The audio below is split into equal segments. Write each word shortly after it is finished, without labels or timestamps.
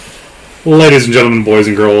Ladies and gentlemen, boys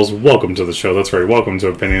and girls, welcome to the show. That's right, welcome to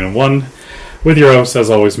Opinion in One, with your host, as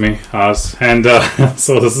always, me, Oz. And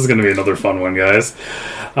so this is going to be another fun one, guys.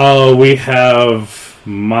 We have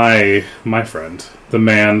my friend, the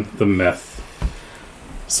man, the myth.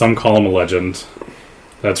 Some call him a legend.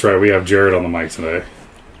 That's right, we have Jared on the mic today.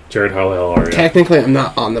 Jared, how the hell are you? Technically, I'm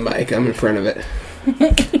not on the mic. I'm in front of it.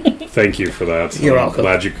 Thank you for that. You're I'm welcome.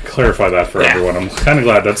 glad you clarified that for everyone. I'm kind of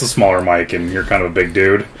glad that's a smaller mic, and you're kind of a big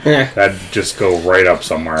dude. Yeah. That'd just go right up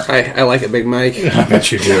somewhere. I like a big mic. I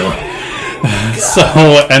bet you do. So,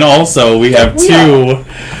 and also, we have two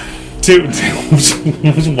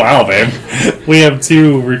wow, babe. We have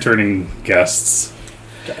two returning guests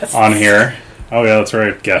on here. Oh, yeah, that's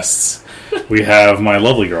right, guests. We have my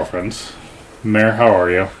lovely girlfriend, Mare. How are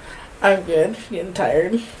you? I'm good. Getting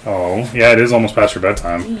tired. Oh, yeah, it is almost past your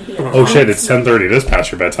bedtime. Yeah. Oh, shit, it's 10:30. It is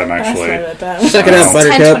past your bedtime, actually. Suck it up,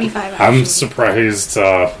 Buttercup. 10:25. I'm surprised,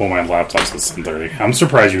 well, my laptop says 10:30. I'm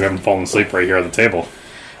surprised you haven't fallen asleep right here at the table.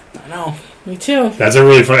 I know. Me too. That's a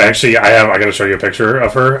really fun. Actually, I gotta show you a picture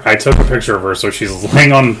of her. I took a picture of her, so she's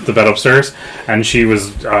laying on the bed upstairs, and she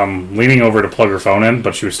was leaning over to plug her phone in,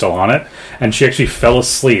 but she was still on it, and she actually fell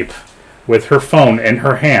asleep with her phone in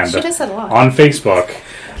her hand She does that a lot. on Facebook,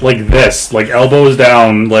 like this, like elbows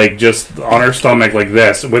down, like just on her stomach, like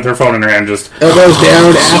this, with her phone in her hand, just Elbows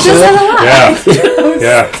down, She ass does up. that a lot.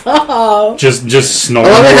 yeah, Oh. just I snoring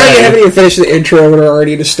love how you away, haven't even finished the intro and we're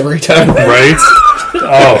already into story time. right?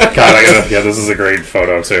 Oh God, this is a great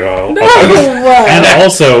photo too. I'll find it. And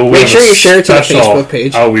also, we Make have sure a you share it to the special- Facebook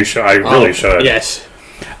page. Oh, we should. I really should. Yes.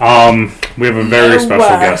 We have a very No special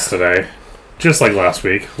way. guest today. Just like last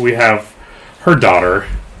week, we have her daughter.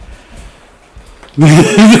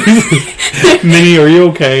 Minnie, are you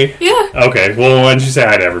okay? Yeah. Okay, well, why don't you say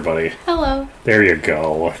hi to everybody? Hello. There you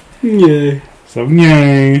go. Yeah. So,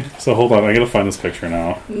 yay. So, hold on, I gotta find this picture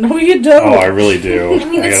now. No, you don't. Oh, I really do. I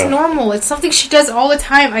mean, it's gotta, normal. It's something she does all the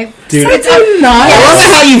time. Dude, I do not. I love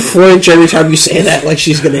how you flinch every time you say that, like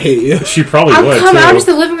she's gonna hate you. she probably I'll would, come out too.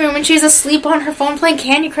 into the living room and she's asleep on her phone playing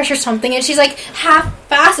Candy Crush or something, and she's like half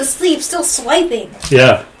fast asleep, still swiping.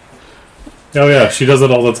 Yeah. Oh yeah, she does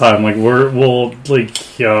it all the time. Like when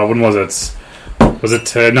was it? Was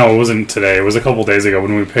it no, it wasn't today. It was a couple days ago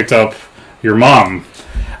when we picked up your mom.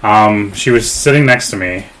 She was sitting next to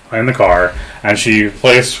me in the car, and she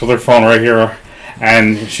plays with her phone right here,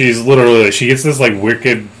 and she's literally she gets this like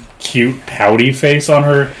wicked, cute, pouty face on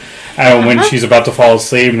her. And when she's about to fall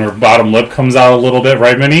asleep, and her bottom lip comes out a little bit,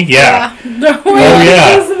 right, Minnie? Yeah. No, Oh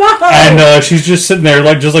yeah. it does not. And she's just sitting there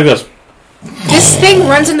like this. This thing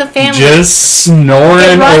runs in the family. Just It snoring runs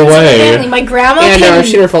in the away. family. My grandma And can. I've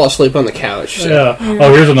seen her fall asleep on the couch. So. Yeah.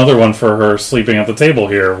 Oh, here's another one for her sleeping at the table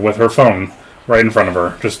here with her phone right in front of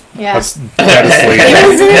her. Just Yeah. dead asleep.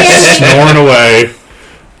 Snoring away.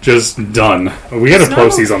 Just done. We gotta It's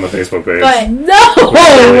post these on the Facebook page. But No.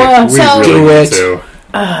 we So- really Do need it. to.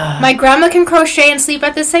 my grandma can crochet and sleep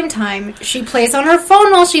at the same time. She plays on her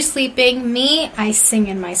phone while she's sleeping. Me, I sing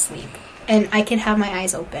in my sleep. And I can have my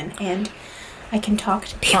eyes open. And I can talk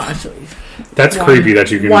to people. Honestly. That's One- creepy that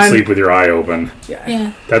you can one- sleep with your eye open. Yeah.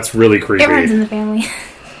 Yeah. That's really It runs creepy. in the family.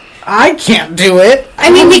 I can't do it.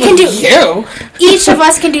 I mean, we can do... You. Each of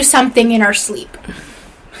us can do something in our sleep.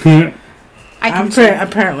 I can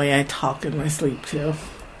Apparently, I talk in my sleep too.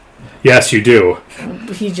 Yes, you do.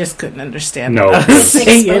 He just couldn't understand. No, what I was because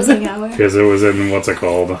saying. exposing our... it was in, what's it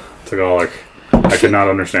called? Tagalog. I could not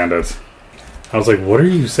understand it. I was like, what are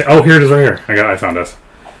you saying? Oh, here it is right here. I found it.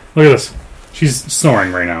 Look at this. She's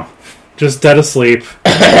snoring right now. Just dead asleep.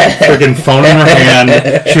 Freaking phone in her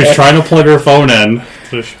hand. She was trying to plug her phone in.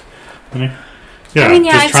 So yeah,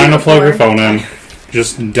 yeah, just I've trying seen to plug her before. phone in.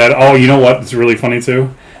 Just dead. Oh, you know what? It's really funny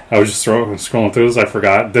too. I was just scrolling through this. I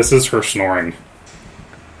forgot. This is her snoring.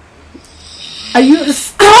 Are you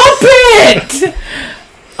stop it?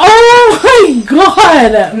 Oh my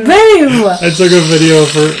god, babe! I took a video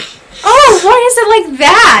for. Oh, why is it like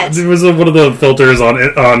that? It was one of the filters on I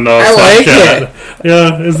like Snapchat. it.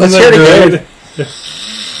 Yeah, isn't Let's that hear it great? again.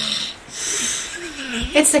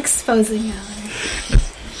 It's exposing our...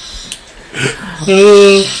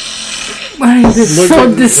 I just Look so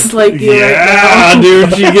at- dislike you right Yeah, now.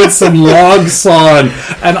 dude, she gets some logs on.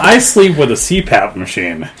 And I sleep with a CPAP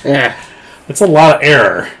machine. Yeah. It's a lot of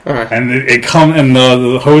air. Uh-huh. And it comes, and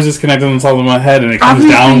the hose is connected on the top of my head, and it comes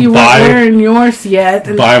Obviously, down you weren't by wearing yours yet.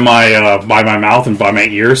 And my mouth and by my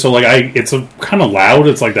ear. So like it's a kind of loud.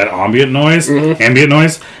 It's like that ambient noise, and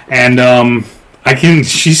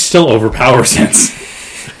she still overpowers it.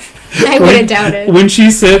 I wouldn't doubt it. When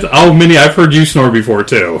she sits, oh, Minnie, I've heard you snore before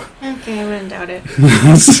too. Okay, I wouldn't doubt it.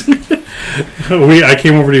 I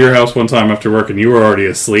came over to your house one time after work, and you were already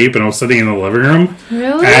asleep, and I was sitting in the living room,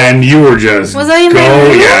 Really? and you were just Was I in my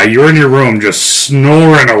room? Yeah, you were in your room just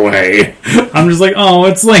snoring away. I'm just like, oh,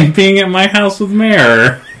 it's like being at my house with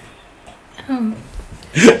Mare. Oh.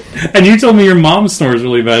 And you told me your mom snores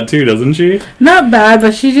really bad too, doesn't she? Not bad,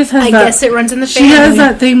 but she just has I that. guess it runs in the She family. has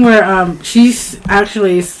that thing where she's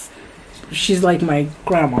actually she's like my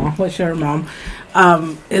grandma, which her mom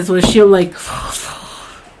is where she'll like.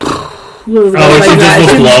 Oh, she just will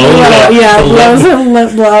blow. Yeah, blows her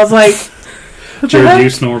lip blows like. Jared, do you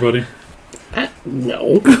snore, buddy?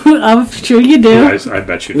 No. I'm sure you do. I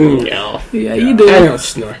bet you do. No. Yeah, you I do. don't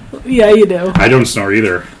snore. Yeah, you do. I don't snore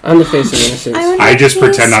either. On the face of innocence. I just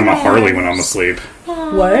pretend I'm a Harley when I'm asleep.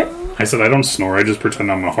 What? I said I don't snore. I just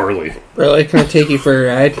pretend I'm a Harley. Really? Can I take you for a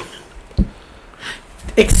ride?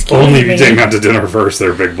 Excuse Only if me. you take me out to dinner first,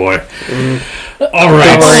 there, big boy. All Don't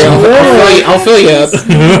right. worry, I'll fill you up.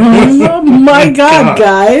 Oh my God,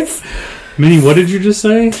 guys! Minnie, what did you just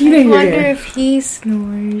say? I Teenager wonder here. if he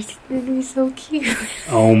snores. It'd be so cute.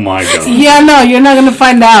 Oh my god. Yeah, no, you're not gonna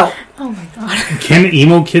find out. Oh my god. Can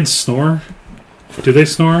emo kids snore? Do they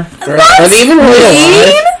snore? Are they even really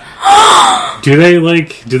alive? Do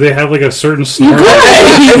they have like a certain snore?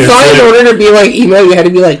 I thought in order to be like emo, you had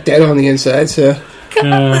to be like dead on the inside, so.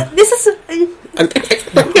 This is.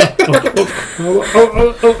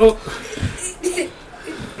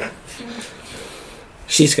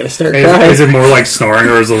 She's gonna start Is crying. it more like snoring,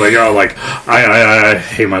 or is it like, oh, like I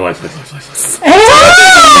hate my life. What?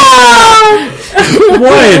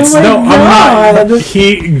 my No, I'm God. not.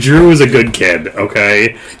 Drew is a good kid.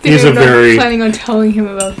 Okay, he's a I'm not very planning on telling him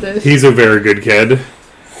about this. he's a very good kid.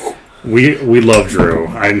 We love Drew,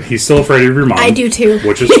 and he's still afraid of your mom. I do too.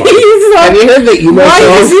 which is fine. He's Have not, you heard the emo why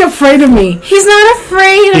is song? he afraid of me? He's not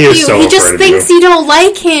afraid of He is you. so He just afraid of thinks you. you don't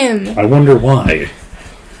like him. I wonder why.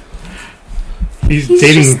 He's He's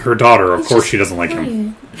dating just- her daughter. Of course, she doesn't like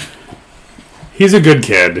him. He's a good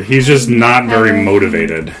kid. He's just not very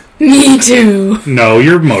motivated. Me too. No,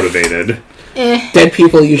 you're motivated. Dead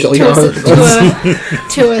people usually To are.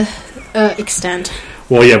 to a extent.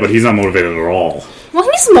 Well, yeah, but he's not motivated at all. Well,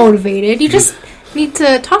 he's motivated. You just need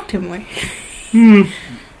to talk to him more.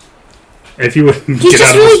 If you would He's get just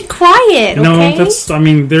out of really his... quiet. Okay? No, that's. I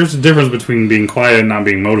mean, there's a difference between being quiet and not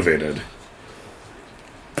being motivated.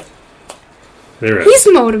 There is. He's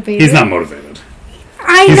motivated. He's not motivated.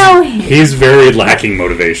 I know him. He's very lacking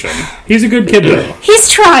motivation. He's a good kid, though. He's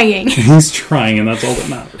trying. He's trying, and that's all that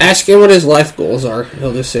matters. Ask him what his life goals are.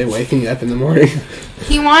 He'll just say waking you up in the morning.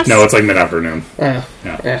 He wants. No, it's like mid-afternoon. Yeah.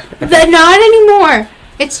 Not anymore.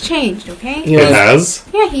 It's changed. Okay. You It know, has?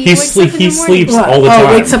 Yeah, he He, wakes up in the morning. sleeps all the Oh,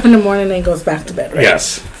 time. wakes up in the morning and goes back to bed, right?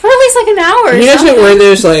 Yes. for at least like an hour. Or he doesn't something. wear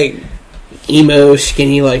those like emo,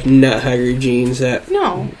 skinny, like nut hugger jeans that.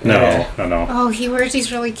 No. No. Oh, he wears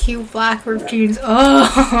these really cute black ripped jeans.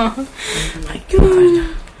 Oh. Oh my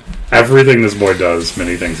God. Everything this boy does,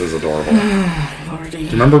 Minnie thinks is adorable. Do Lordy. you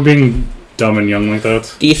remember being dumb and young like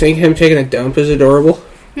that? Do you think him taking a dump is adorable?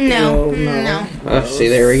 No. No. No. Oh, see,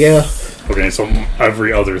 there we go. Okay, so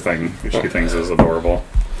every other thing she thinks is adorable.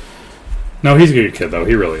 No, he's a good kid, though.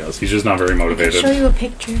 He really is. He's just not very I'll show motivated. you a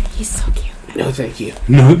picture. He's so cute. No, thank you.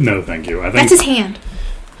 No, thank you. I That's think. his hand.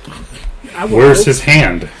 Where's his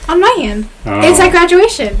hand? On my hand. Oh. It's at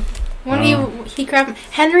graduation. When Oh. he grabbed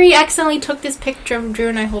Henry accidentally took this picture of Drew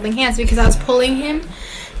and I holding hands because I was pulling him,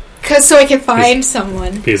 so I could find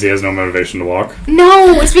someone. Because he has no motivation to walk.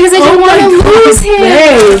 No, it's because I Oh didn't my want to God. lose him.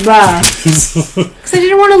 Babe. Because I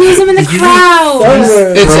didn't want to lose him in the crowd.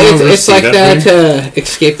 It's like See that that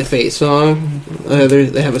Escape the Fate song.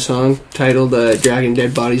 They have a song titled Dragging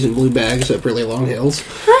Dead Bodies in Blue Bags Up Really Long Hills.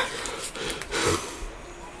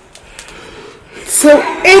 So,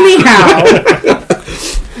 anyhow.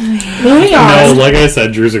 Moving No, on. like I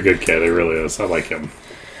said, Drew's a good kid. He really is. I like him.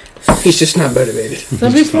 He's just not motivated.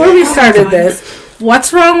 So, before we started this,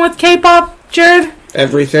 what's wrong with K-pop, Jared?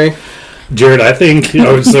 Everything. Jared, I think.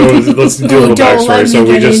 Oh, so let's do a little Don't let backstory. So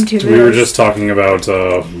me get into we were this. just talking about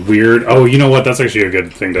weird. Oh, you know what? That's actually a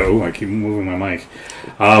good thing to. Oh, I keep moving my mic.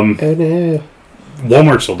 Oh no.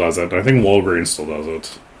 Walmart still does it. I think Walgreens still does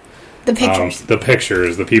it. The pictures. The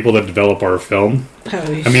pictures, the people that develop our film.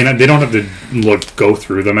 Holy I mean, they don't have to go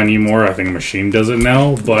through them anymore. I think a machine does it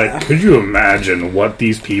now. But could you imagine what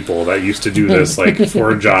these people that used to do this like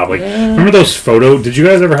for a job? Like, remember those photo? Did you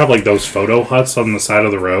guys ever have like those photo huts on the side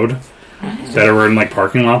of the road that were in like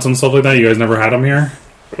parking lots and stuff like that? You guys never had them here?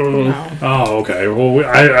 No. Oh, okay. Well,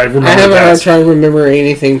 I remember I have a hard that. time remembering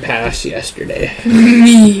anything past yesterday.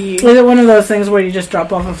 Is it one of those things where you just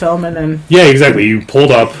drop off a film and then... Yeah, exactly. You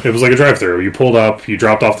pulled up. It was like a drive-through. You pulled up, you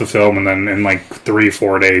dropped off the film, and then in like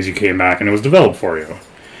 3-4 days you came back and it was developed for you.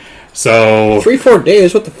 So 3-4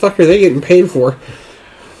 days? What the fuck are they getting paid for?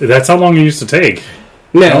 that's how long it used to take.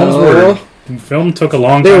 No. Film took a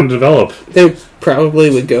long time to develop. They probably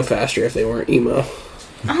would go faster if they weren't emo.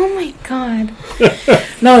 Oh my god.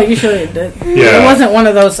 No, usually it did. Yeah. It wasn't one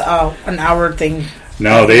of those an hour thing.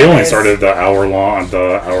 No, they only started the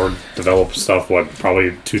hour developed stuff,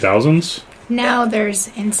 probably 2000s? Now there's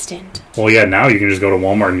instant. Well, yeah, now you can just go to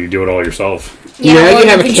Walmart and you do it all yourself. Yeah, well, you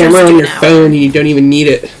have a can camera just on do your now. phone and you don't even need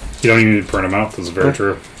it. You don't even need to print them out. That's very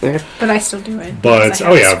true. But I still do it. But, because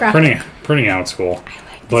I have a scrap. printing out's cool.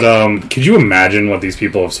 But, could you imagine what these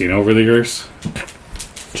people have seen over the years?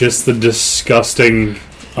 Just the disgusting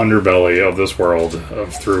underbelly of this world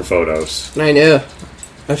through photos. I know.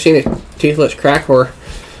 I've seen a toothless crack whore.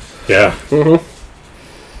 Yeah. Mm-hmm.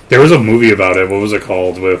 There was a movie about it. What was it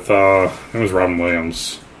called? With, it was Robin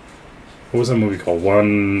Williams. What was that movie called?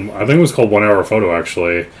 I think it was called 1 Hour Photo,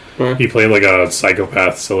 actually. Hmm. He played like a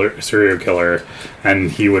psychopath serial killer, and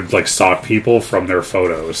he would like stalk people from their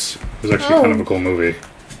photos. It was actually kind of a cool movie.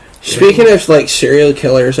 Speaking of like serial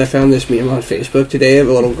killers, I found this meme on Facebook today of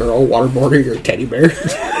a little girl waterboarding her teddy bear.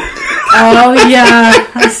 Oh, yeah.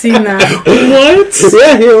 I've seen that. What?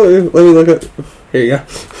 Yeah, here, let me look up. Here you go.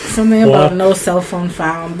 Something about no cell phone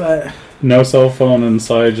found, but... No cell phone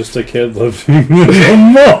inside, just a kid living in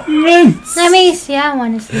the moment. Let me see. I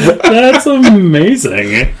want to see. That's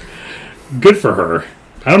amazing. Good for her.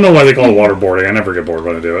 I don't know why they call it waterboarding. I never get bored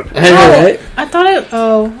when I do it. I know, right? I thought it.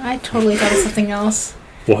 Oh, I totally thought it was something else.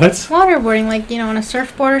 What? Waterboarding, like, on a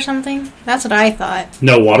surfboard or something? That's what I thought.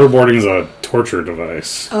 No, waterboarding is a torture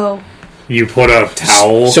device. Oh. You put a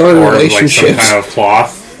towel So are or like some relationships. kind of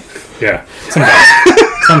cloth. Yeah,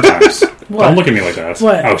 sometimes. What? Don't look at me like that.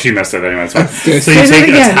 What? Oh, she missed it anyway. It's fine. Good. So you Say that take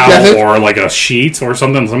a again. towel Nothing. or like a sheet or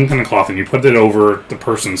something, some kind of cloth, and you put it over the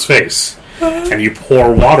person's face, and you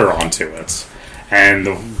pour water onto it, and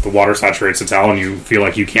the water saturates the towel, and you feel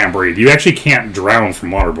like you can't breathe. You actually can't drown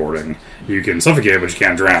from waterboarding. You can suffocate, but you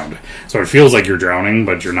can't drown. So it feels like you're drowning,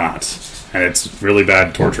 but you're not, and it's really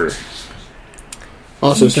bad torture.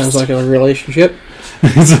 Also sounds like a relationship.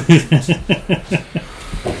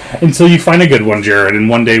 Until you find a good one, Jared, and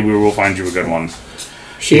one day we will find you a good one.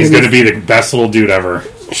 He's going to be the best little dude ever.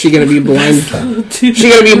 She gonna be blind. She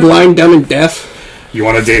gonna be blind, dumb, and deaf. You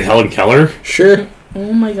want to date Helen Keller? Sure.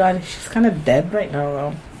 Oh my god, she's kind of dead right now,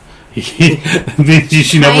 though. She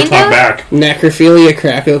never Kinda? talked back. Necrophilia,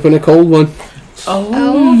 crack open a cold one.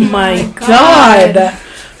 Oh, my God. god.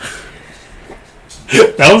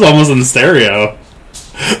 That was almost in stereo.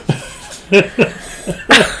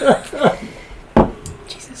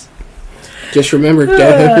 Jesus. Just remember,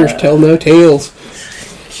 dead hookers tell no tales.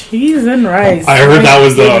 Cheese and rice. I heard My that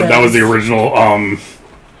was goodness. the original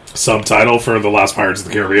subtitle for the last Pirates of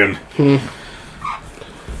the Caribbean.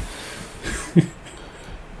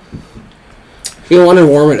 If you want to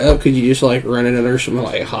warm it up, could you just like run it under some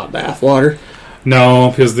like hot bath water? No,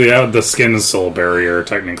 because the skin is still a barrier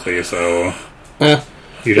technically, so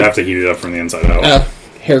you'd have to heat it up from the inside out.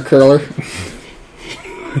 Hair curler.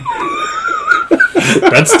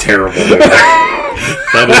 That's terrible. Dude.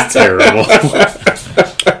 That is terrible.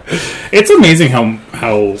 It's amazing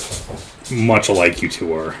how much alike you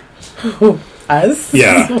two are. Us?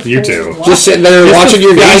 Yeah, you two. Just sitting there Just watching the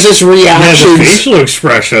your face- guys' Yeah, the reactions. facial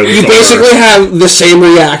expressions. You basically have the same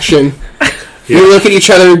reaction. Yeah. You look at each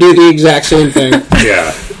other and do the exact same thing.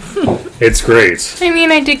 Yeah. It's great. I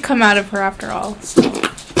mean, I did come out of her after all. So.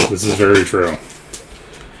 This is very true.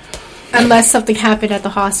 Unless something happened at the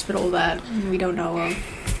hospital that we don't know of.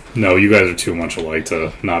 No, you guys are too much alike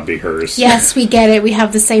to not be hers. Yes, we get it. We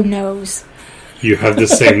have the same nose. You have the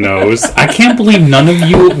same nose. I can't believe none of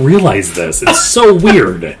you realize this. It's so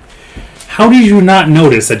weird. How did you not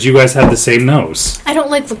notice that you guys have the same nose? I don't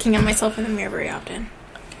like looking at myself in the mirror very often.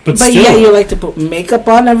 But But still. yeah, you like to put makeup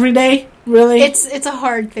on every day? Really? It's a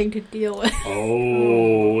hard thing to deal with.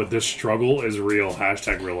 Oh, the struggle is real.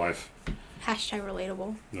 Hashtag real life. Hashtag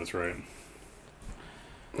relatable. That's right.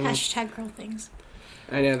 Hashtag girl things.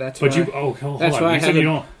 I know that's But why. you... Oh, hold That's on. why I You said haven't- you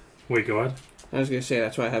don't... Wait, go ahead. I was gonna say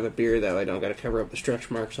that's why I have a beard that way I don't gotta cover up the stretch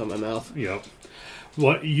marks on my mouth. Yep.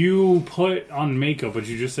 What you put on makeup, but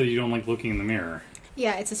you just said you don't like looking in the mirror.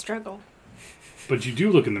 Yeah, it's a struggle. But you do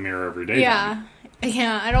look in the mirror every day. Yeah.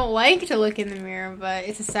 Yeah, I don't like to look in the mirror, but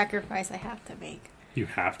it's a sacrifice I have to make. You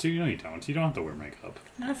have to? No, you don't. You don't have to wear makeup.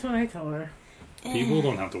 That's what I tell her. People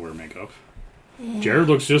don't have to wear makeup. Jared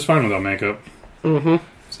looks just fine without makeup. Mm-hmm.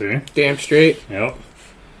 See? Damn straight. Yep.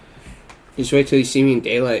 You just wait till you see me in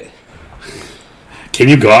daylight. Can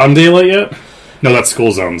you go out in daylight yet? No, that's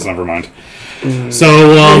school zones. Never mind.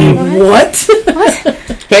 So, What?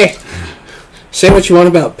 Hey, say what you want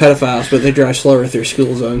about pedophiles, but they drive slower through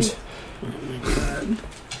school zones.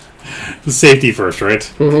 safety first,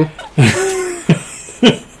 right?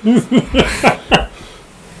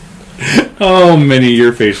 Oh, Minnie,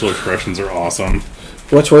 your facial expressions are awesome.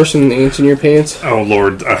 What's worse than ants in your pants? Oh,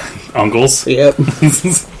 Lord. Uncles? Yep.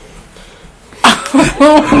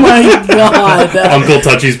 Oh my god. Uncle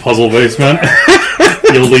Touchy's puzzle basement.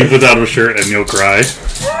 You'll leave without a shirt and you'll cry.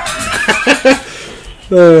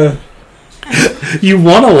 You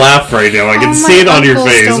want to laugh right now. I can see it on your uncles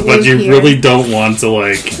face, don't but live you here. really don't want to,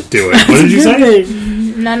 do it. What did you say?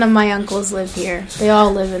 None of my uncles live here. They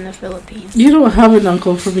all live in the Philippines. You don't have an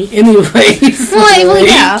uncle for me anyways. Well,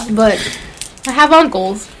 yeah, but I have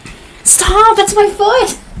uncles. Stop! That's my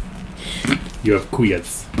foot! You have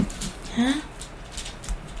kuyets. Huh?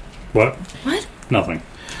 What? What? Nothing.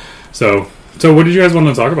 So what did you guys want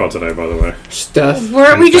to talk about today, by the way? Stuff.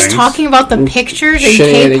 Weren't we just things. talking about the pictures and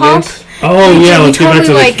K-pop? Shenanigans. Oh, yeah, we let's get back to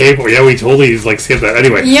totally, the K-pop. Yeah, we totally, skipped that.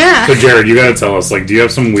 Anyway. Yeah. So, Jared, you gotta tell us, do you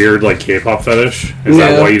have some weird, K-pop fetish? Is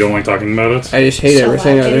that No. why you don't like talking about it? I just hate So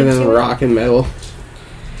everything I'll get other than into it. rock and metal.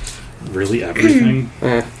 Really? Everything?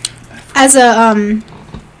 As a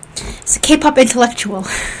K-pop intellectual.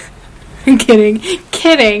 I'm kidding. You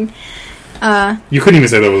couldn't even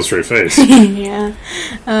say that with a straight face. Yeah.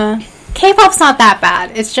 K-pop's not that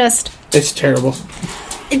bad. It's just... It's terrible.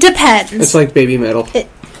 It depends. It's like baby metal.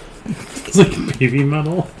 It's like baby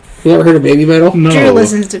metal? You ever heard of baby metal? No. Drew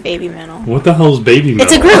listens to baby metal. What the hell is baby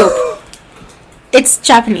metal? It's a group. It's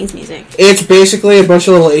Japanese music. It's basically a bunch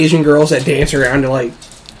of little Asian girls that dance around to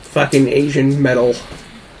fucking Asian metal.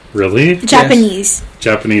 Really? Japanese.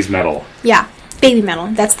 Japanese metal. Yeah. Baby metal.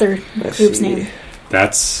 That's their Let's group's see. name.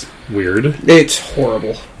 That's weird. It's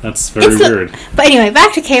horrible. That's very weird. But anyway,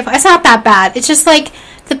 back to K-pop. It's not that bad. It's just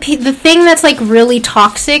the thing that's really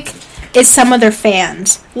toxic is some of their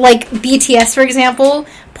fans. Like BTS, for example,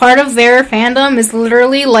 part of their fandom is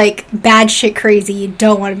literally bad shit crazy you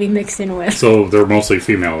don't want to be mixed in with. So they're mostly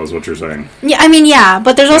female, is what you're saying. Yeah, I mean, yeah,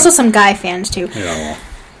 but there's also some guy fans too. Yeah, well.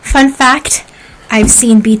 Fun fact, I've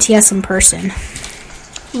seen BTS in person.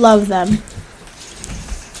 Love them.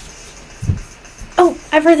 Oh,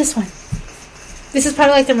 I've heard this one. This is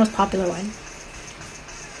probably their most popular one.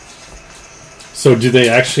 So do they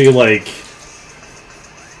actually,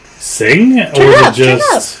 sing? Or Turn is it it up, turn it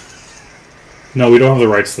just... No, we don't have the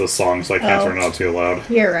rights to the song, so I can't Oh. turn it up too loud.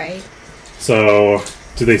 You're right. So,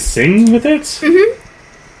 do they sing with it? Mm-hmm.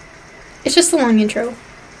 It's just a long intro.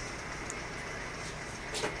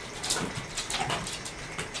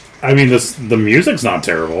 I mean, the music's not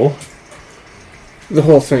terrible. The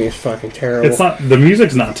whole thing is fucking terrible. It's not. The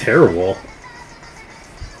music's not terrible.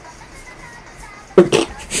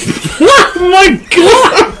 Oh my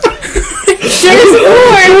god! There's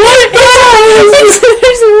more!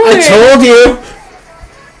 There's more! I told you!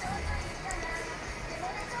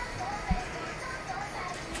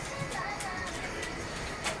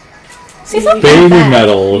 See, it's not Baby that bad.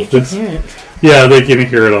 metal. Yeah, they can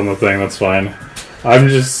hear it on the thing. That's fine. I'm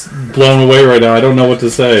just blown away right now. I don't know what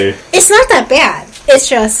to say. It's not that bad. It's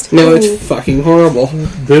just... No, ooh. it's fucking horrible.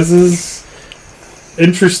 This is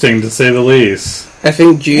interesting to say the least. I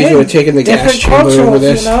think Jews would have taken the gas chamber over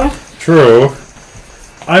this. True.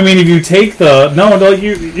 I mean, if you take the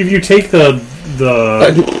if you take the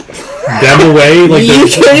them away, You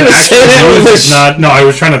can't even say that with it's this. not. No, I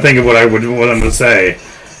was trying to think of what I would want them to say.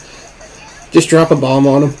 Just drop a bomb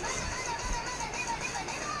on them.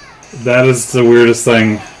 That is the weirdest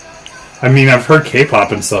thing. I mean, I've heard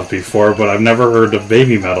K-pop and stuff before, but I've never heard of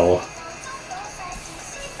baby metal.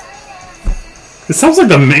 It sounds like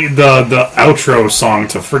the outro song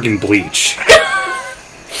to friggin' Bleach.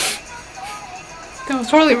 That was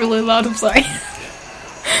probably really loud. I'm sorry.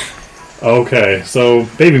 Okay, so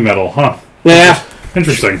baby metal, huh? Yeah,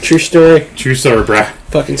 Interesting. true story. True story, bruh.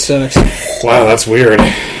 Fucking sucks. Wow, that's weird.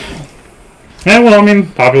 Yeah, well, I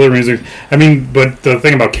mean, popular music. I mean, but the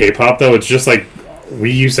thing about K-pop, though, it's just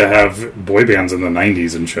we used to have boy bands in the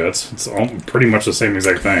 90s and shit. It's all pretty much the same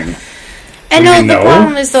exact thing. And You no, mean the no?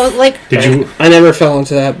 problem is though, Did you? I never fell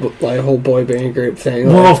into that whole boy band group thing.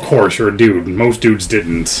 Well, of course, you're a dude. Most dudes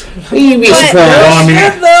didn't. You'd be But- surprised. Well, I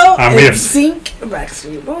mean, though, I mean, Sync,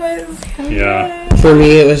 Backstreet Boys. Yeah. For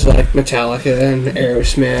me, it was Metallica and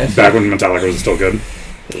Aerosmith. Back when Metallica was still good.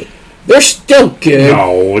 They're still good.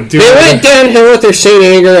 No, dude. They went downhill with their Saint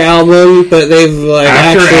Anger album, but they've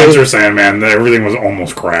After actually. Enter Sandman, everything was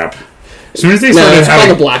almost crap. As soon as they No, started it's called the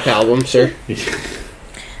having... Black Album, sir.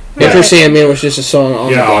 Enter Sandman was just a song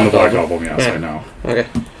on on the Black Album. Yes, Yeah. I know. Okay.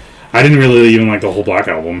 I didn't really even like the whole Black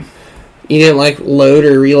Album. You didn't like Load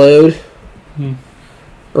or Reload?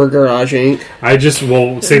 Or Garage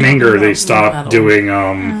Inc.? Saint Anger, they stopped Metal.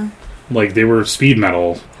 doing, like, they were speed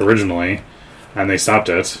metal originally, and they stopped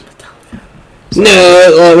it.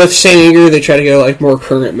 No, with Saint Anger, they try to go like more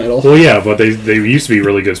current metal. Well, yeah, but they used to be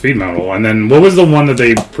really good speed metal. And then, what was the one that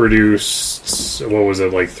they produced, what was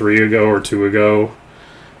it, like 3 ago or 2 ago?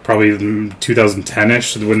 Probably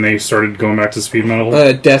 2010-ish, when they started going back to speed metal.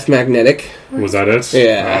 Death Magnetic. Was that it?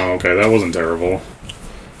 Yeah. Oh, okay, that wasn't terrible.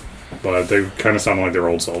 But they kind of sounded like their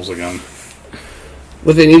old selves again.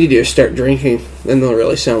 What they need to do is start drinking, then they'll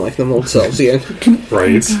really sound like them old selves again.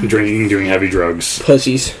 Right? Drinking, doing heavy drugs.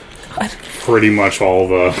 Pussies. Pretty much all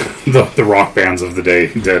the rock bands of the day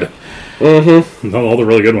did. Mm-hmm. All the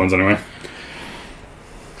really good ones, anyway.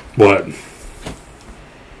 What?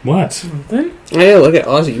 Something? Yeah, look at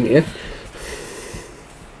Ozzy, man.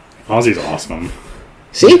 Ozzy's awesome.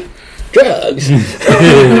 See? Drugs. No,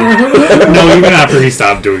 even after he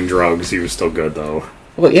stopped doing drugs, he was still good, though.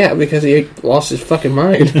 Well, yeah, because he lost his fucking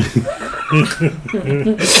mind. Nobody's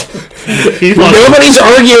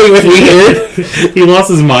arguing with me here. He lost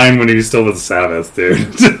his mind when he was still with Sabbath, dude.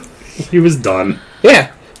 He was done.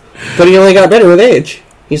 Yeah. But he only got better with age.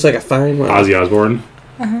 He's like a fine wine. Ozzy Osbourne?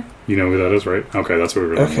 You know who that is, right? Okay, that's what we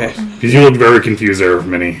were talking Okay. about. Because you looked very confused there,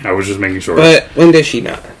 Minnie. I was just making sure. But when does she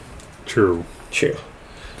not? True. True.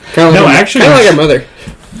 Kind of like our mother.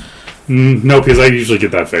 No, because I usually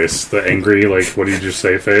get that face. The angry, like, what did you just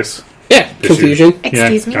say face? Yeah, Issue. confusion.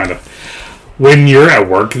 Excuse me? Kind of. When you're at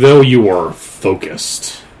work, though, you are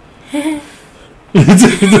focused.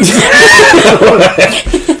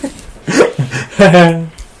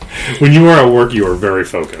 When you are at work, you are very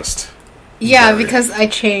focused. Yeah, Very. because I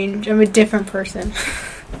change. I'm a different person.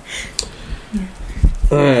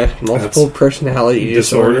 Multiple personality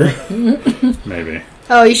disorder. Maybe.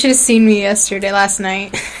 Oh, you should have seen me last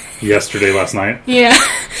night. Last night? Yeah.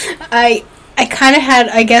 I kind of had,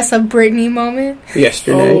 I guess, a Britney moment.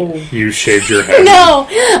 Yesterday. Oh. You shaved your head. No!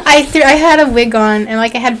 I had a wig on, and,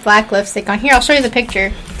 like, I had black lipstick on. Here, I'll show you the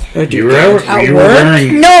picture. You were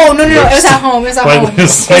wearing... No. It was at home. It was at home. It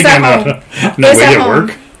was at home. No, It was wait, at at home.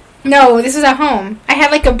 work? No, this was at home. I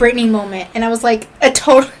had, like, a Britney moment, and I was, like,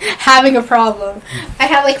 having a problem. I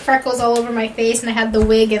had, like, freckles all over my face, and I had the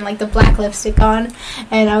wig and, like, the black lipstick on,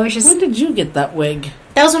 and I was just... When did you get that wig?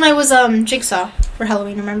 That was when I was, Jigsaw for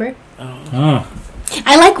Halloween, remember? Oh.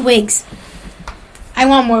 I like wigs. I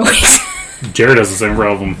want more wigs. Jared has the same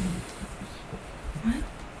problem.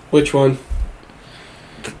 Which one?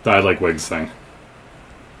 I like wigs thing.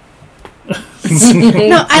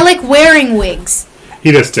 No, I like wearing wigs.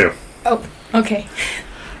 He does too. Oh, okay.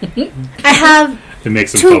 I have It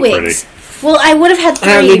makes him 2 feel wigs. pretty. Well, I would have had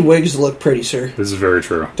 3. I don't need wigs to look pretty, sir. This is very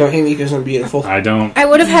true. Don't hate me because I'm beautiful. I don't... I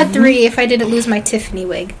would have had 3 if I didn't lose my Tiffany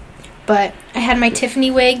wig. But I had my Tiffany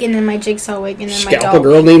wig, and then my Jigsaw wig, and then my Scalp doll. a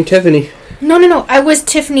girl named Tiffany. No. I was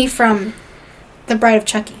Tiffany from The Bride of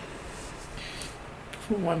Chucky.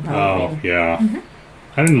 For one Oh, Halloween. yeah.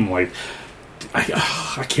 I didn't like...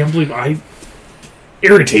 I can't believe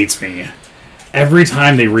irritates me every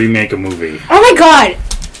time they remake a movie. Oh my god!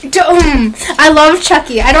 I love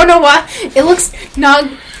Chucky. I don't know why. It looks not...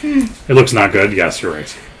 It looks not good. Yes, you're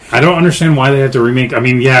right. I don't understand why they have to remake... I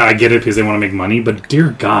mean, yeah, I get it because they want to make money, but dear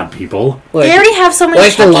God, people. Like, They already have so many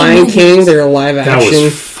like the Chucky Lion movies. King, they're a live That action.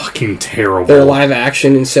 was fucking terrible. They're live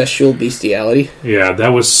action incestual bestiality. Yeah, that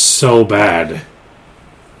was so bad.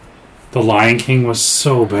 The Lion King was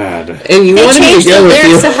so bad. And you They wanted me changed to the go with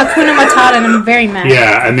lyrics to you. Hakuna Matata, and I'm very mad.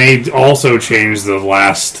 Yeah, and they also changed the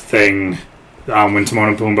last thing when Timon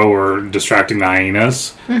and Pumbaa were distracting the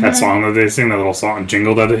hyenas. That song that they sing, that little song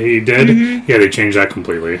jingle that he did. Yeah, they changed that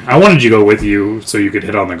completely. I wanted you to go with you so you could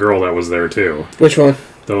hit on the girl that was there too. Which one?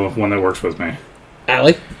 The one that works with me.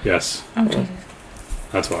 Allie? Yes, Oh, Jesus.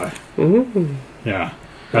 that's why. Mm-hmm. Yeah,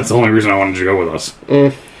 that's the only reason I wanted you to go with us.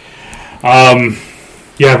 Mm.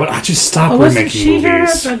 Yeah, but I just stopped Wasn't remaking she here at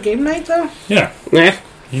movies. the game night, though? Yeah, Nah.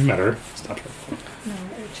 you met her. Stop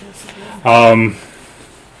her.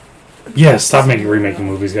 Yeah, stop remaking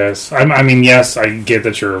movies, guys. I mean, yes, I get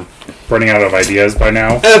that you're running out of ideas by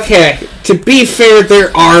now. Okay, to be fair,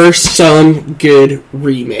 there are some good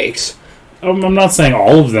remakes. I'm not saying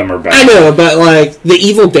all of them are bad. I know, but like the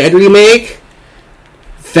Evil Dead remake,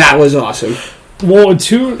 that was awesome. Well,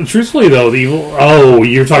 truthfully though, the evil. Oh,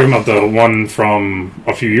 you're talking about the one from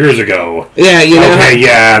a few years ago. Yeah, you know. Okay,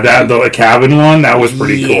 yeah, the cabin one, that was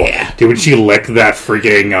pretty Yeah. cool. Dude, when she licked that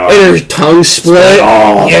freaking... And her tongue split.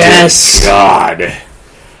 oh, yes. dear God.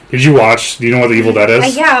 Did you watch? Do you know what The Evil Dead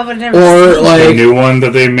is? Yeah, but never. Or The like new one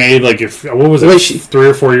that they made, like, what was it, Wait, 3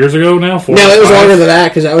 or 4 years ago now? 4 no, or it was 5? longer than that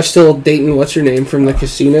because I was still dating what's her name from the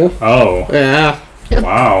casino. Oh, Yeah,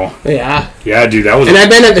 wow. yeah. Yeah, dude, that was... And I've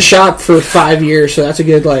been at the shop for 5 years, so that's a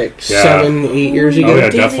good like Yeah. 7-8 years ago. Oh, yeah,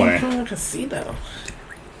 Dating definitely. from a casino.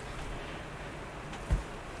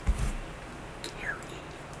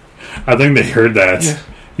 I think they heard that. Yeah.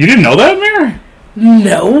 You didn't know that, Mir?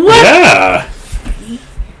 No. Yeah.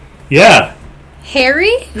 Yeah.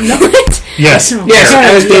 Harry? No. What? Yes. Yes,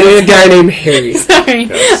 I was dating a guy named Harry. Sorry,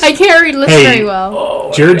 Yes. I can't read lips Hey. very well.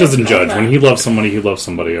 Oh, Jared I doesn't didn't know judge. that. When he loves somebody, he loves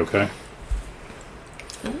somebody, okay?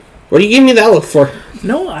 What do you give me that look for?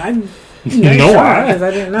 No, I. No, I. Because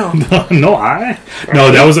I didn't know.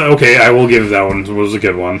 No, that was... Okay, I will give that one. It was a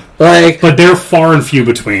good one. Like, But they're far and few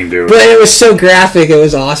between, dude. but it was so graphic, it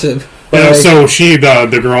was awesome. Like, So she,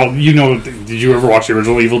 the girl, you know, did you ever watch the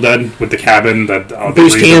original Evil Dead with the cabin that they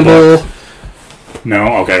Bruce read the book? Campbell.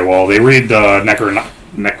 No, okay. Well, they read the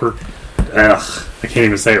Necro. Ugh, I can't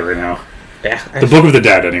even say it right now. Yeah, The Book of the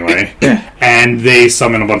Dead, anyway. And they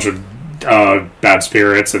summon a bunch of bad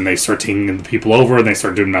spirits, and they start taking the people over, and they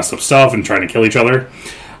start doing messed up stuff and trying to kill each other.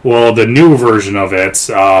 Well, the new version of it,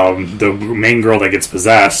 the main girl that gets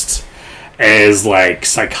possessed is like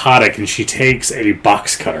psychotic, and she takes a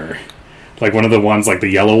box cutter. Like one of the ones, like the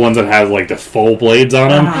yellow ones that has like the full blades on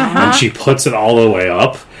them, and she puts it all the way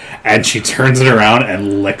up, and she turns it around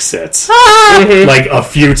and licks it like a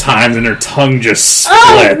few times, and her tongue just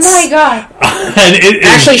splits. Oh my god! And it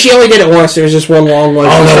Actually, she only did it once. There was just one long one. Oh,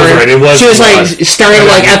 that was right. It was She was like blood. starting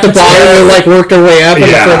like at the bottom and like worked her way up, and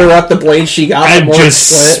Yeah. the further up the blade she got, the and more it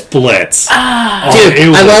just split. splits. Dude, it I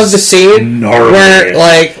was love the scene gnarly. where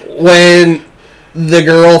like when the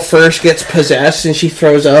girl first gets possessed and she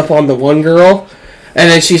throws up on the one girl,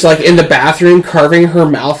 and then she's like in the bathroom carving her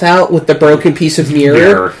mouth out with the broken piece of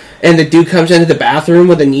mirror. And the dude comes into the bathroom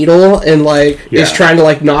with a needle and like is Yeah. trying to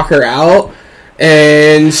like knock her out.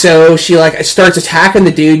 And so she like starts attacking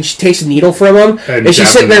the dude and she takes a needle from him and she's jabs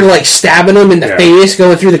sitting there him. like stabbing him in the Yeah. face,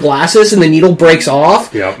 going through the glasses, and the needle breaks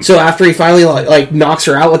off. Yep. So after he finally like knocks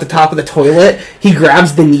her out with the top of the toilet, he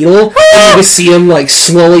grabs the needle and you can see him like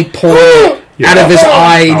slowly pulling it out of his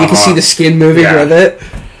eye, and you can see the skin moving Yeah. with it.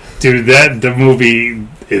 Dude, the movie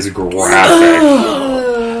is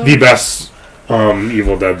graphic. The best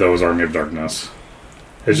Evil Dead, though, is Army of Darkness.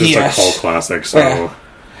 It's just Yes. a cult classic. So, Yeah.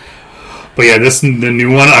 But yeah, the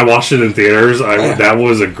new one, I watched it in theaters. That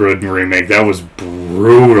was a good remake. That was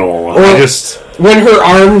brutal. When her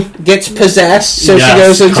arm gets possessed, so Yes, she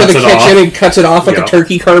goes into cuts the it kitchen off. and cuts it off like Yep. a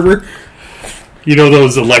turkey carver. You know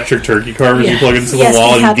those electric turkey carvers you Yes. plug into the Yes,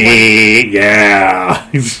 wall we had and one. yeah,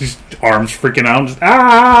 his arms freaking out, just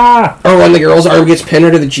ah, Or when the girl's arm gets pinned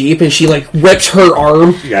under the Jeep and she like rips her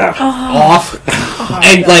arm yeah. off,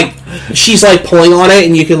 and like she's like pulling on it,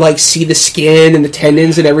 and you can like see the skin and the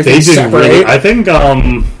tendons and everything They did separate. really. I think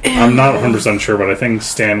I'm not 100% sure, but I think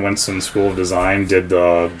Stan Winston School of Design did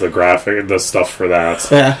the graphic, the stuff for that.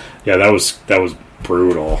 Yeah. Yeah, that was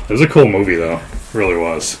brutal. It was a cool movie though, it really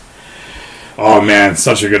was. Oh man,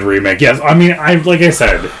 such a good remake. Yes, I mean, like I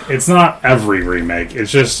said, it's not every remake.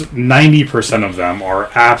 It's just 90% of them are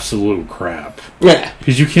absolute crap. Yeah.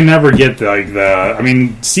 Because you can never get I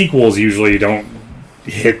mean, sequels usually don't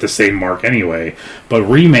hit the same mark anyway, but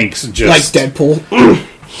remakes Like just... Deadpool.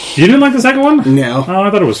 You didn't like the second one? No. Oh,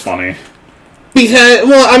 I thought it was funny. Because,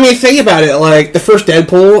 well, I mean, think about it. Like, the first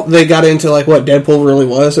Deadpool, they got into, like, what Deadpool really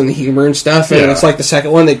was and the humor and stuff. And Yeah. it's like the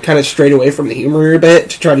second one, they kind of strayed away from the humor a bit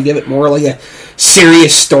to try to give it more, like, a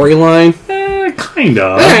serious storyline.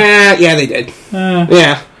 Kinda. Yeah, they did. Eh,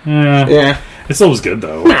 Yeah. eh. Yeah. It still was good,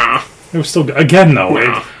 though. Nah. It was still good. Again,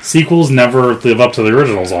 though, sequels never live up to the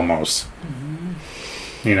originals, almost.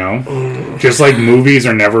 You know? Just like movies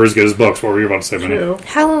are never as good as books. What were you about to say, Minnie? True.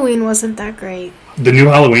 Halloween wasn't that great. The new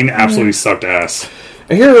Halloween absolutely sucked ass.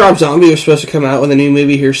 I hear Rob Zombie was supposed to come out with a new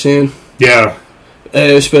movie here soon. Yeah.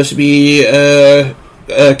 It was supposed to be a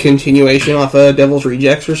continuation off of Devil's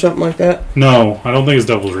Rejects or something like that. No, I don't think it's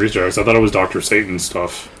Devil's Rejects. I thought it was Dr. Satan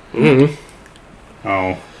stuff. Mm-hmm.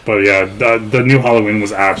 Oh. But yeah, the new Halloween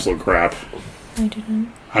was absolute crap. I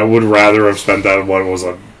didn't. I would rather have spent that,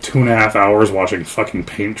 2.5 hours watching fucking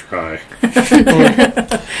paint dry.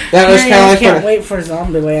 That was I kind of like can't wait for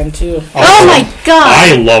Zombieland too. Oh my god!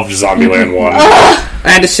 I loved Zombieland 1. I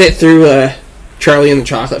had to sit through Charlie and the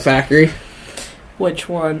Chocolate Factory. Which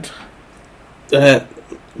one? The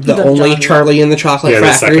The only John- Charlie and the Chocolate Yeah, the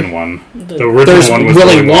Factory. second one. The- The original There's one was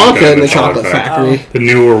Willy Wonka and the Chocolate Factory. Factory. The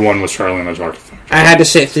newer one was Charlie and the Chocolate Factory. I had to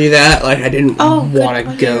sit through that. Like, I didn't Oh, good want to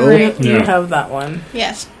one. go. Right, you Yeah. have that one.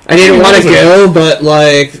 Yes. I didn't Yeah, want to that was go, but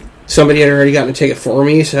like somebody had already gotten a ticket for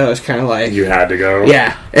me, so I was kind of like, You had to go.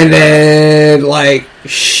 yeah. And then, like,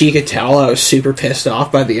 she could tell I was super pissed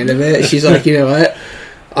off by the end of it. She's like, you know what?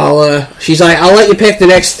 She's like, I'll let you pick the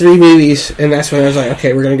next 3 movies. And that's when I was like,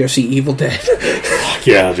 okay, we're going to go see Evil Dead.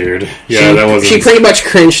 Yeah, dude. Yeah, that was. She pretty much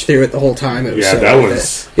cringed through it the whole time. It was Yeah, so that worth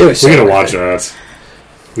was. it. It was. We so gotta worth watch it. that.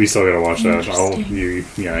 We still gotta watch that.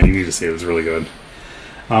 You need to see it. It was really good.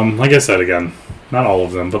 Like I said again, not all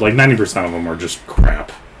of them, but like 90% of them are just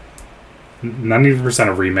crap. 90%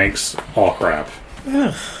 of remakes, all crap.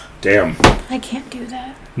 Ugh. Damn. I can't do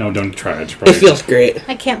that. No, don't try it. It feels great.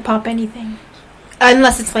 I can't pop anything.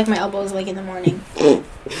 Unless it's like my elbows like in the morning. But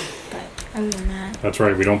other than that. That's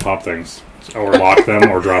right. We don't pop things, or lock them,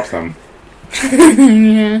 or drop them.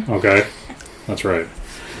 Yeah. Okay, that's right.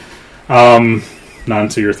 Not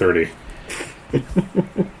until you're 30.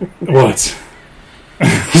 What?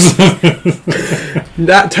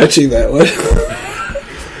 Not touching that one.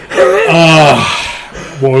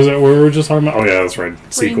 What was it? What were we just talking about? Oh yeah, that's right.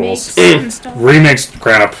 Sequels. Remakes and stuff. Remakes,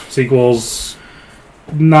 crap. Sequels,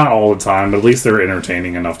 not all the time, but at least they're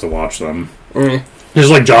entertaining enough to watch them.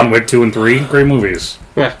 Just like John Wick 2 and 3, great movies.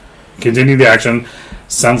 Yeah. Continue the action,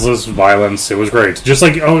 senseless violence. It was great. Just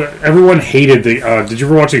like everyone hated the. Did you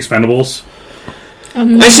ever watch The Expendables?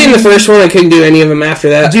 I seen the first one. I couldn't do any of them after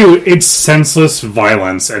that. Dude, it's senseless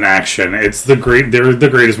violence and action. It's they're the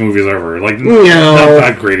greatest movies ever. Like No.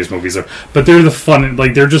 not greatest movies ever, but they're the fun.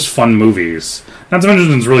 Like they're just fun movies. Not to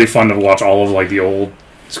mention it's really fun to watch all of like the old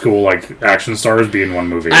school like action stars be in one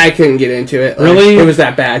movie. I couldn't get into it. Like, Really? it was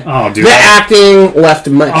that bad. Oh, dude. The acting left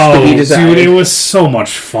much to be desired. Dude, it was so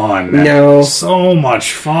much fun. No. So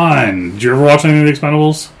much fun. Did you ever watch any of the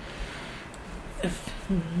Expendables?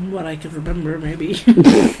 What I can remember, maybe.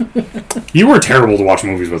 You were terrible to watch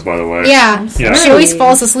movies with, by the way. Yeah. Yeah. She always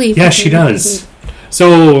falls asleep. Yeah, she does.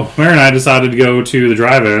 So, Mary and I decided to go to the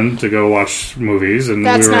drive-in to go watch movies, and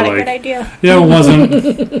That's we were not like, a good idea. yeah, it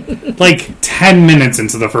wasn't. Like 10 minutes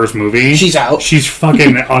into the first movie, She's out. She's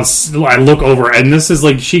fucking. I look over, and this is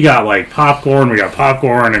like she got like popcorn. We got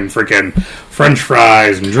popcorn and freaking French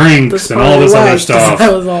fries and drinks and all this other stuff.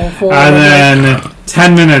 That was all full. And then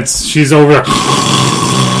 10 minutes, she's over there.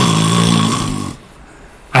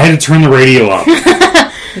 I had to turn the radio up.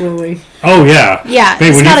 Really? Oh, yeah. Yeah, Hey,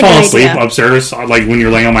 it's when you not a fall good asleep idea. upstairs, like when you're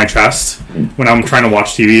laying on my chest, when I'm trying to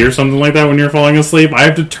watch TV or something like that, when you're falling asleep, I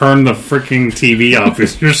have to turn the freaking TV up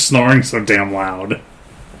because you're snoring so damn loud.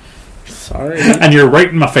 Sorry. And you're right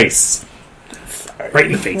in my face. Right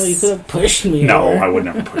in the Well, you face. could have pushed me. No, over. I would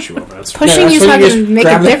never push you over. That's Pushing that's you's when not you going to just make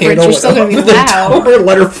grab a the difference. handle You're still going to be of the loud. door and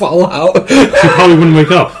let her fall out. She probably wouldn't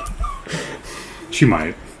wake up. She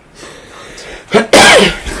might.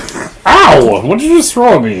 Ow! What did you just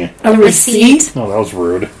throw at me? A receipt? Oh, that was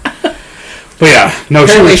rude. But yeah, no,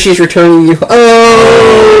 Apparently she's returning you.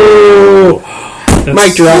 Oh! that's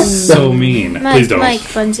Mic drop. so mean. Please don't. Mike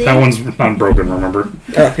Bungie. That one's not broken, remember?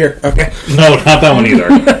 Oh, here. Okay. No, not that one either.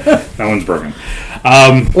 That one's broken.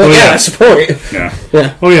 Well, oh, yeah, that's the point. yeah.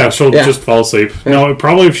 Yeah. Oh, yeah, she'll Yeah. just fall asleep. No,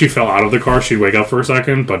 probably if she fell out of the car, she'd wake up for a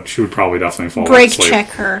second, but she would probably definitely fall Brake asleep. check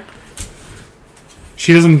her.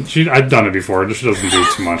 She doesn't, I've done it before, she doesn't do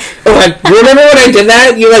too much. Oh, remember when I did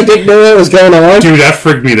that? You like didn't know what was going on? Dude, that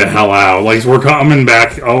freaked me the hell out. Like, we're coming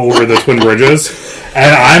back over the Twin Bridges,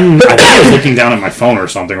 and I think I was looking down at my phone or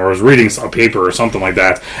something, or I was reading a paper or something like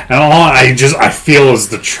that, and all I feel is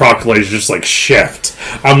the truck, like, just, like, shift.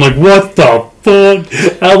 I'm like, what the fuck?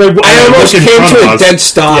 I almost look in came front to of a us. dead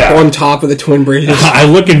stop Yeah. on top of the Twin Bridges. I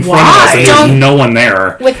look in front of us, and there's Don't- no one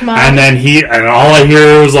there. With Mom. And then and all I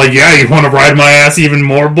hear was like, yeah, you want to ride my ass even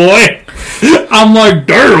more, boy? I'm like,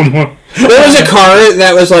 damn. There was a car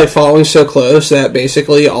that was like following so close that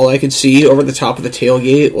basically all I could see over the top of the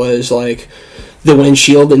tailgate was like the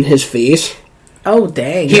windshield in his face. Oh,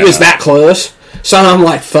 dang. He was that close. So I'm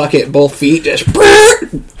like, fuck it, both feet just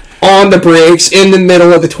on the brakes in the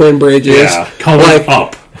middle of the Twin Bridges. Yeah, coming like,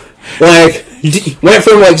 up. Like, went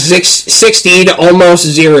from like 60 to almost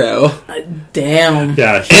 0. Damn.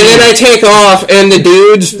 Yeah, And then I take off, and the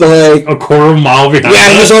dude's like, a quarter mile behind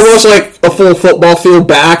yeah, it was us. almost like a full football field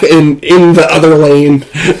back and in the other lane.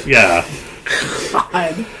 Yeah.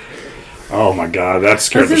 God. Oh my god, that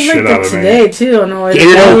scared This the is shit like out of me. today, too. I know it. Gator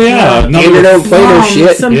Oh don't, yeah, Gator don't play no Mom,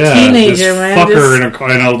 shit. some yeah, teenager, this man. fucker Just-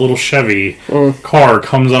 in a little Chevy car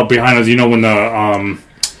comes up behind us. You know when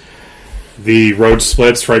the road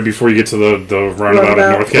splits right before you get to the roundabout at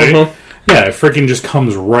Roundabout. Northgate. Yeah, it freaking just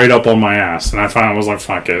comes right up on my ass, and I was like,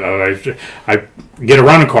 "Fuck it!" I get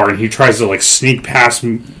around a car, and he tries to like sneak past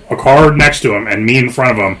a car next to him and me in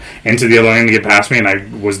front of him into the other lane to get past me, and I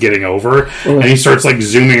was getting over, and he starts like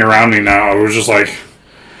zooming around me. Now I was just like,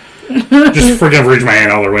 Just freaking reached my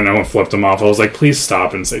hand out the window and flipped him off. I was like, please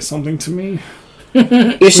stop and say something to me. You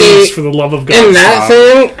Please, see, for the love of God, in that stop.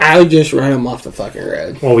 thing, I would just run him off the fucking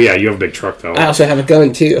road. Well, yeah, you have a big truck, though. I also have a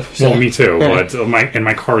gun, too. So. Well, me too, Yeah. but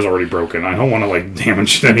my car's already broken. I don't want to, like,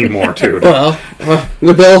 damage it anymore, dude. Well,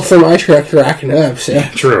 the bill for my truck's racking up, so...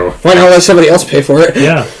 True. Why not let somebody else pay for it?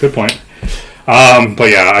 Yeah, good point. But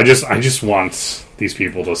yeah, I just want these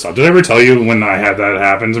people to stop. Did I ever tell you when I had that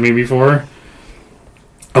happen to me before?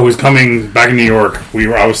 I was coming back in New York.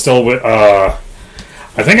 I was still with,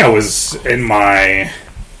 I think I was in my,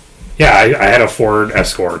 I had a Ford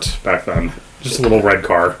Escort back then. Just a little red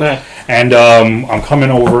car. Yeah. And I'm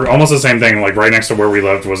coming over, almost the same thing, like right next to where we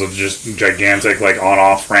lived was a just gigantic, like,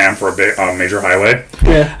 on-off ramp for a big, major highway.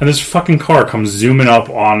 Yeah. And this fucking car comes zooming up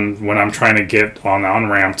on when I'm trying to get on the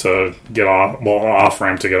on-ramp to get off, well,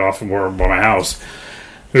 off-ramp to get off by my house.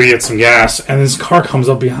 We get some gas, and this car comes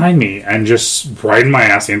up behind me and just riding my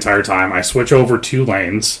ass the entire time. I switch over 2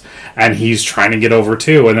 lanes, and he's trying to get over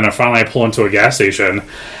too. And then I pull into a gas station,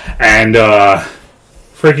 and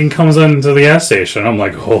freaking comes into the gas station. I'm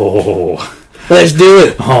like, oh, Let's do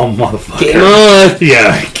it. oh, motherfucker. Game on.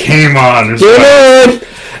 Yeah, came on. Game on.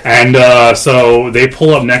 And so they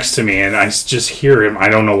pull up next to me, and I just hear him. I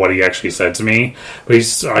don't know what he actually said to me, but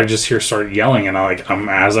I just hear start yelling, and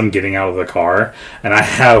as I'm getting out of the car, and I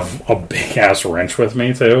have a big ass wrench with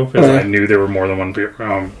me too, because I knew there were more than one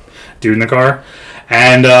dude in the car.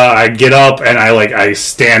 And I get up, and I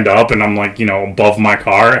stand up, and I'm like, above my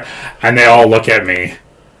car, and they all look at me.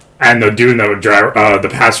 And the dude in the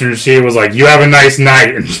passenger seat was like, "You have a nice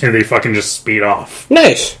night," and they fucking just speed off.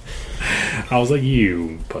 Nice. I was like,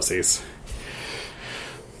 you pussies.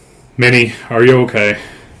 Minnie, are you okay?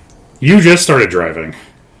 You just started driving.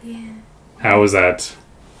 Yeah. How is that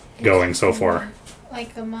going so far?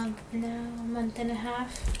 Like a month now, a month and a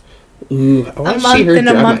half. Ooh, I wanna A see month her and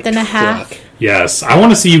a drive month my and a half. truck. Yes, I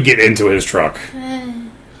want to see you get into his truck.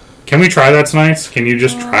 Can we try that tonight? Can you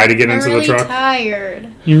just try to get into I'm really the truck? Tired.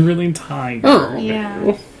 You're really tired. Oh.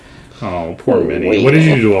 Yeah. Oh, poor Oh, Minnie. wait. What did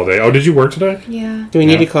you do all day? Oh, did you work today? Yeah. Do we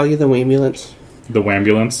need Yeah. to call you the ambulance? The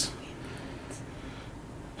Wambulance?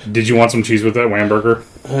 Did you want some cheese with that Wamburger?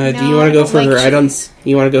 Do No, you want I to go don't for a like ride cheese. on?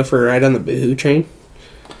 You want to go for a ride on the Boohoo train?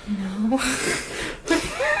 No.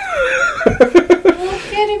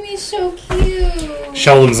 Look at me, so cute.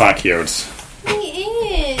 Sheldon's not cute. He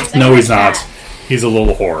is. I No, want he's a not. cat. He's a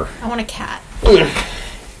little whore. I want a cat.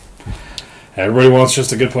 Everybody wants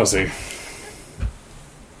just a good pussy.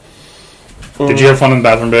 Did you have fun in the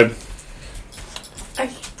bathroom, babe?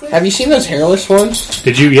 Have you seen those hairless ones?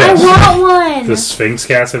 Did you? I Yes. want one. The Sphinx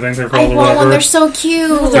cats, I think they're I called. or want one. whatever. They're so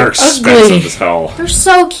cute. They're expensive ugly. as hell. They're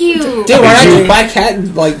so cute. Dude, why not Did you- just buy a cat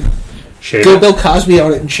and Shave go it. Bill Cosby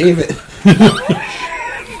on it and shave it?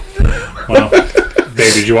 Well,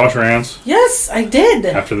 babe, did you wash your hands Yes, I did.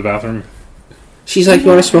 after the bathroom? She's like, "You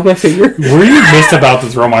want to smell my finger?" Were you just about to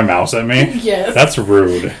throw my mouse at me? Yes. That's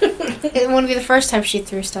rude. It wouldn't be the first time she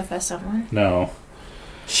threw stuff at someone. No.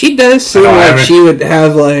 She does seem I know, I like haven't- she would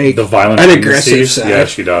have like The violent an tendencies? aggressive side. Yeah,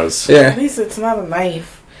 she does. At Yeah. least it's not a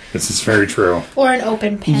knife. This is very true. Or an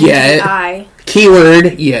open pen Yeah. to the eye.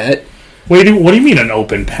 Keyword yet. Wait, what do you mean an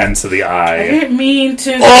open pen to the I eye? didn't mean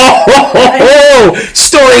to. Oh,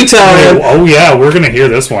 story time. Oh, yeah, we're going to hear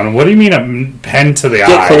this one. What do you mean a pen to the Get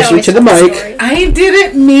eye? close. Closer to the mic. Story. I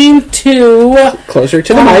didn't mean to. Closer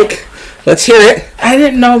to the mic. Let's hear it. I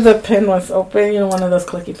didn't know the pen was open. You know, one of those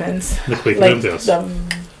clicky pens. The quick Like yes.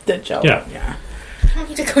 the gel. Yeah. Yeah. I don't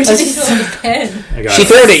need to go to the pen. I got She it.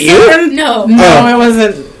 threw it at you. No. No, Oh. it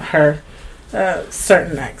wasn't her.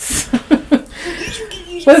 Certain ex.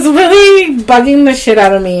 Was really bugging the shit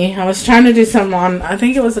out of me. I was trying to do something on, I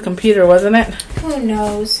think it was a computer, wasn't it? Who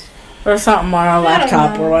knows? Or something on a I don't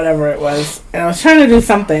laptop know. or whatever it was. And I was trying to do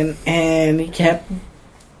something, and he kept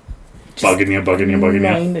Bugging you.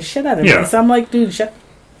 annoying the shit out of Yeah. me. So I'm like, dude, shut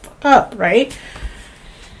the fuck up, right?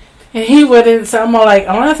 And he wouldn't. So I'm all like,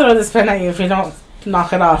 I want to throw this pen at you if you don't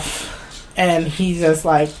knock it off. And he's just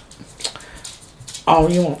like, oh,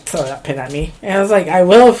 you won't throw that pen at me. And I was like, I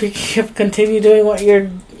will if you continue doing what you're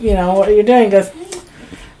doing. He goes,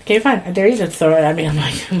 okay, fine. I dare you to throw it at me. I'm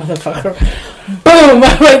like, motherfucker. Boom!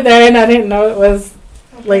 Right there. And I didn't know it was,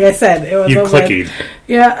 like I said, it was You a clicky.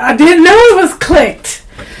 yeah, I didn't know it was clicked.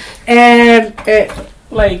 And it,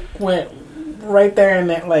 like, went right there and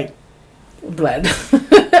it, like, bled.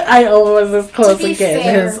 I almost was close To be again.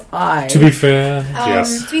 fair- His eye. To be fair,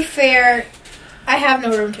 yes. To be fair, I have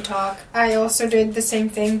no room to talk. I also did the same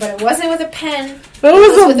thing, but it wasn't with a pen. It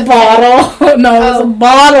was with a a bottle. No, it was Oh. a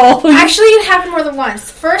bottle. Actually, it happened more than once.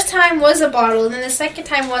 The first time was a bottle, and then the second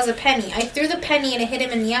time was a penny. I threw the penny and it hit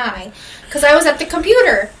him in the eye because I was at the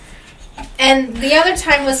computer. And the other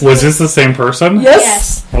time was this the same person?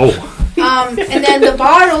 Yes. Oh. And then the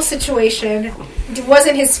bottle situation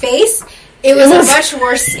wasn't his face. It was a much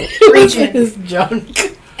worse region. His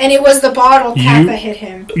junk. And it was the bottle cap that hit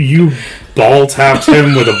him. You ball tapped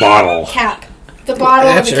him with a bottle. Cap. The bottle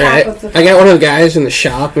of the cap of the I got one of the guys in the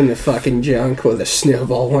shop in the fucking junk with a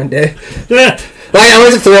snowball one day. Like, I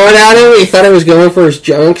was throwing at him, he thought I was going for his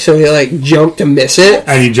junk, so he, like, jumped to miss it.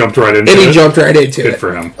 And he jumped right into it. And he jumped right into it. Good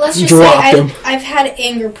for him. Let's just Dropped say him. I've had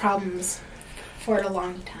anger problems for a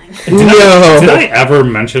long time. Did I ever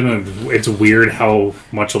mention that it's weird how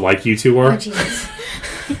much alike you two are? Oh, Jesus.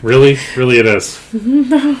 Really? Really it is.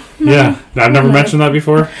 No. Yeah. I've never mentioned that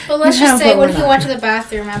before. But let's No, just say but when we're he not. went to the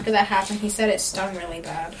bathroom after that happened, he said it stung really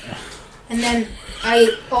bad. And then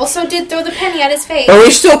I also did throw the penny at his face. Are we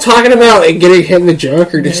still talking about like, getting hit in the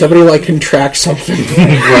junk, or did somebody, like, contract something?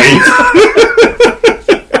 Right?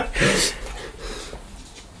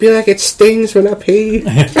 Be like, it stings when I pee.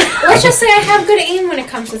 Let's just say I have good aim when it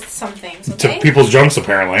comes to some things, To okay? people's junks,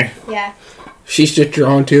 apparently. Yeah. She's just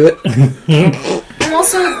drawn to it. I'm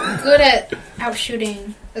also good at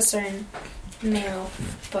outshooting a certain male,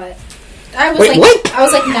 but I was Wait, what? I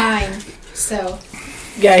was like 9, so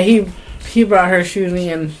Yeah, he brought her shooting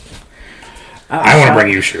and... I want to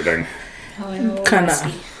bring you shooting. Kinda.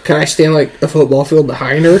 rusty. Can I stand, like, a football field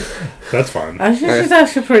behind her? That's fine. I think she's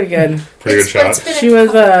actually pretty good. Pretty good shot. She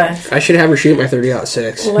was I should have her shoot my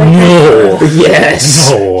 30-06. No. Yes.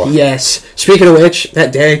 No. Yes. Speaking of which,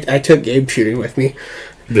 that day I took Gabe shooting with me.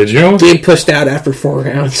 Did you? Gabe pushed out after 4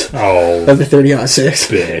 rounds Oh, of the 30-06.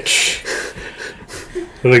 bitch.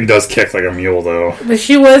 The thing does kick like a mule, though. But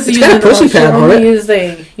she was It's using got a pussy she pad on only it. used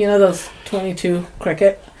those 22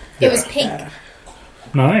 cricket. It was pink.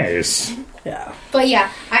 Nice. Yeah. But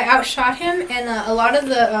yeah, I outshot him, and a lot of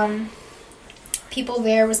the people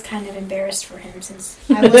there was kind of embarrassed for him since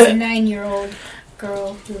I was a 9-year-old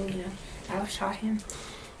girl who, outshot him.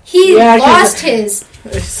 He Yeah, 'cause lost his.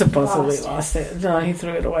 He supposedly lost it. No, he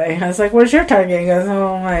threw it away. I was like, "Where's your target?" He goes,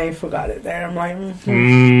 "Oh, I forgot it there." I'm like, Did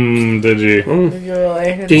you? "Did you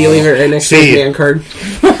really?" Do you leave it right next to See. the man card?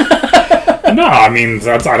 No, I mean,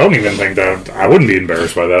 I don't even think that... I wouldn't be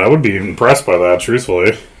embarrassed by that. I would be impressed by that,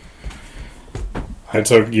 truthfully. I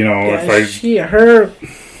took, Yeah, her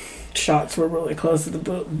shots were really close to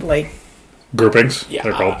the groupings, Yeah.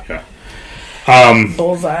 they're called, yeah.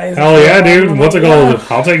 bullseyes. Hell yeah, dude. What's it called? Yeah.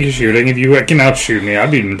 I'll take you shooting. If you can outshoot me,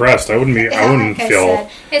 I'd be impressed. I wouldn't Yeah, wouldn't like feel I said,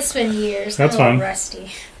 it's been years. That's I'm a little fine.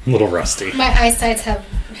 rusty. a little rusty. My eyesight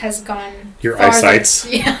has gone. Your farther. eyesight's?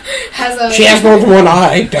 Yeah, has a. She has more than one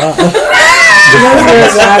eye. Duh. She doesn't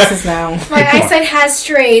wear glasses now. My eyesight has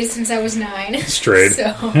strayed since I was 9. Strayed.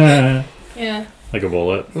 So yeah. Like a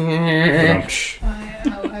bullet. I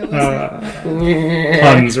wasn't.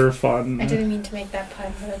 Puns are fun. I didn't mean to make that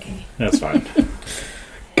pun, but okay. That's fine.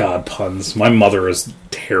 God, puns. My mother is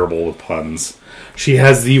terrible with puns. She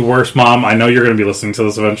has the worst mom. I know you're going to be listening to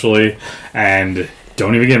this eventually, and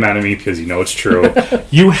don't even get mad at me because you know it's true.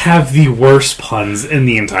 You have the worst puns in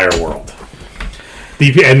the entire world.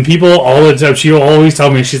 And people all the time, she'll always tell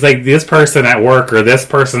me, she's like, this person at work or this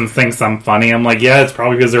person thinks I'm funny. I'm like, yeah, it's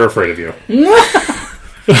probably because they're afraid of you.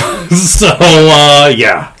 So,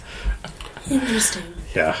 yeah. Interesting.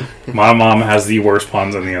 Yeah. My mom has the worst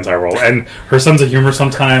puns in the entire world. And her sense of humor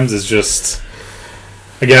sometimes is just,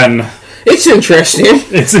 again, It's interesting.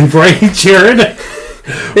 it's right, Jared.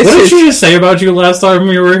 What did she just say about you last time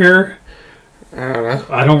we were here? I don't know.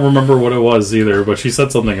 I don't remember what it was either, but she said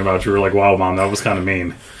something about you. We were like, wow, Mom, that was kind of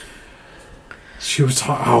mean. She was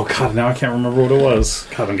talking... Oh, God, now I can't remember what it was.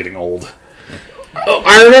 God, I'm getting old. Oh,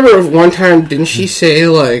 I remember one time, didn't she say,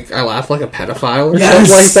 like, I laugh like a pedophile or something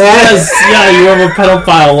like that? Yes, yeah, you have a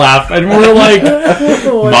pedophile laugh. And we're like,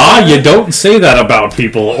 Ma, you don't say that about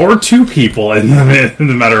people or to people, in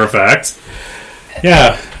the matter of fact.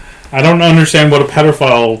 Yeah, I don't understand what a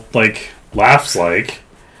pedophile, laughs like.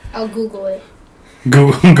 I'll Google it.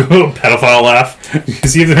 Google pedophile laugh.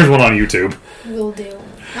 See if there's one on YouTube. Will do.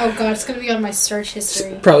 Oh god, it's gonna be on my search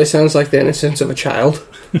history. Probably sounds like the innocence of a child.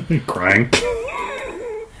 Crying.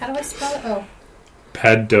 How do I spell it? Oh.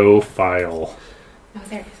 Pedophile. Oh,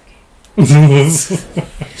 there it is. Okay.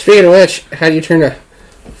 Speaking of which, how do you turn a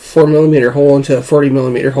 4mm hole into a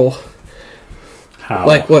 40mm hole? How?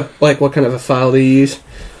 Like what kind of a file do you use?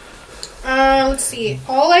 Let's see.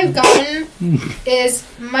 All I've gotten is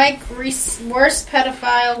Mike Reese, worst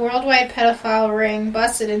pedophile, worldwide pedophile ring,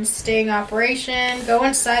 busted in sting operation, go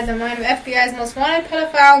inside the mind of FBI's most wanted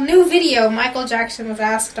pedophile, new video. Michael Jackson was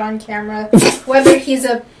asked on camera whether he's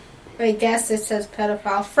I guess it says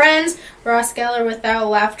pedophile. Friends, Ross Geller without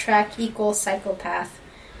laugh track equals psychopath.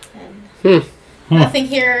 And Nothing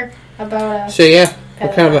here about So yeah,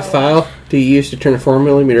 what kind of a file do you use to turn a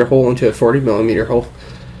 4mm hole into a 40mm hole?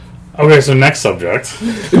 Okay, so next subject.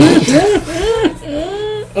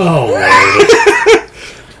 Oh, Lord.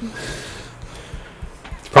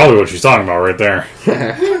 It's probably what she's talking about right there.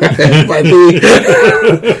 Might be.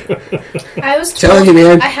 I was Telling told you,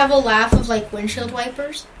 man. I have a laugh of like windshield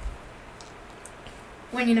wipers.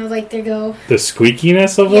 When like they go. The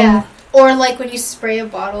squeakiness of them? Yeah. Or like when you spray a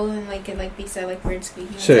bottle and like it like makes that like weird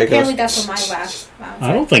squeaking. So it Apparently goes- that's what my laugh sounds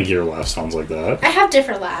I don't think your laugh sounds like that. I have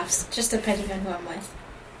different laughs, just depending on who I'm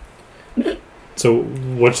with. So,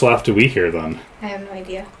 which laugh do we hear then? I have no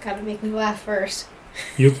idea. Gotta make me laugh first.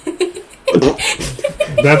 You.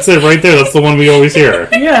 That's it right there. That's the one we always hear.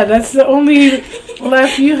 Yeah, that's the only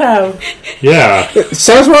laugh you have. Yeah. It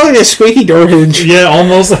sounds more like a squeaky door hinge. Yeah,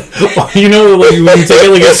 almost. You know, like when you take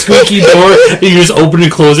like a squeaky door, and you just open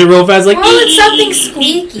and close it real fast, like. Well, it's something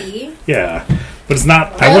squeaky. Yeah, but it's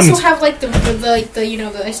not. I also wouldn't. have like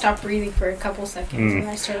the I stop breathing for a couple seconds and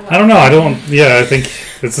I start laughing. I don't know. I don't. Yeah, I think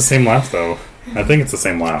it's the same laugh though. I think it's the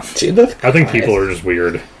same laugh. See, that's I think quiet. people are just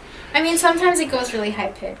weird. I mean, sometimes it goes really high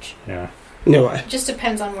pitch. Yeah. No way. It just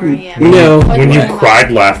depends on where I am. No. Like, When you where I'm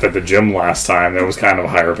cried laughed at the gym last time, that was kind of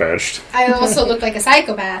higher pitched. I also look like a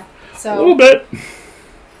psychopath. A So, little bit.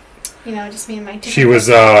 just me and my She was,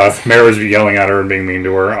 Mary was yelling at her and being mean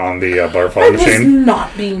to her on the I butterfly was machine.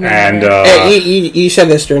 not being And, Hey, you said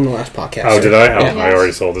this during the last podcast. oh, so- did I? Oh, Yeah. I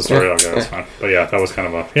already told the story. Yeah. Okay, that's fine. But yeah, that was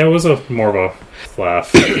kind of it was more of a laugh.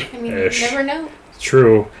 I mean, you ish. never know.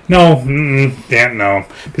 True. No, can't no.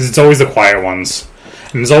 Because it's always the quiet ones.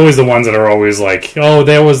 And it's always the ones that are always like, oh,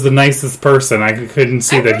 that was the nicest person. I couldn't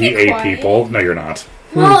see I'm that he pretty ate quiet. people. No, you're not.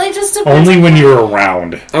 Well, it just depends. Only on when how- you're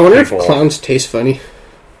around I wonder people. if clowns taste funny.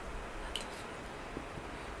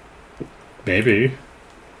 Maybe.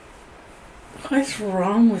 What's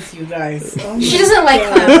wrong with you guys? Oh She my doesn't like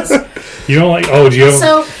God. clowns. You don't like, oh, do you have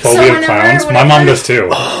So phobia of whenever- clowns? My whenever- mom does too.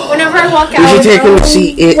 Whenever I walk We should out, take her to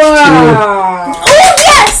see it Wow. oh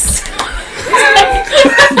yes, too.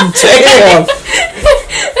 Damn.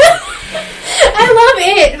 I love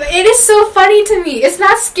it. It is so funny to me. It's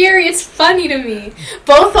not scary. It's funny to me.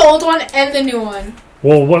 Both the old one and the new one.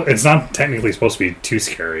 Well, what? It's not technically supposed to be too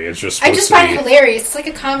scary. It's just I supposed just to find be. it hilarious. It's like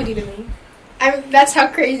a comedy to me. That's how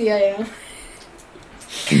crazy I am.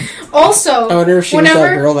 Also, I wonder if she was whenever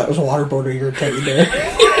that girl that was waterboarding her teddy bear.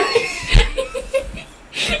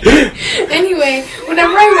 anyway,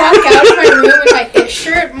 whenever I walk out of my room in my It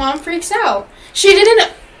shirt, Mom freaks out.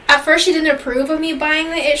 At first she didn't approve of me buying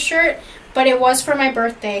the It shirt, but it was for my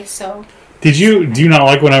birthday, so. Do you not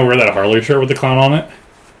like when I wear that Harley shirt with the clown on it?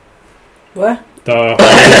 What? The Harley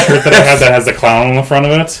shirt that I have that has the clown on the front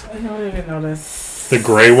of it? I don't even notice. The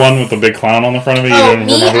gray one with the big clown on the front of it? You Oh, don't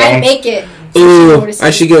me, remember that I one? make it. Ooh, I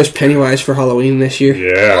should go as Pennywise for Halloween this year.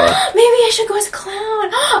 Yeah. Maybe I should go as a clown.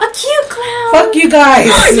 A cute clown. Fuck you guys.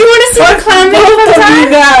 You want to see a clown make Both a of fun you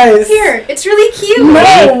time? guys. Here, it's really cute.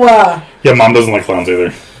 No. Yeah, Mom doesn't like clowns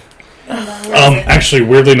either. Actually,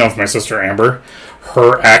 weirdly enough, my sister Amber,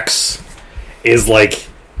 her ex is like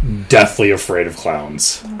deathly afraid of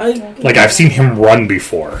clowns. Like, I've seen him run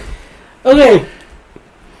before. Okay.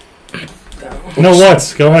 No,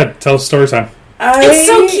 what? Go ahead. Tell us story time. It's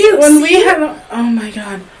so cute, When see? we had, oh my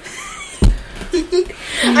god.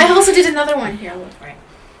 I also did another one here. Look right.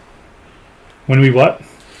 When we what?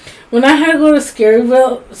 When I had to go to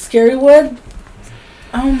Scarywood.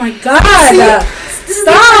 Oh my god.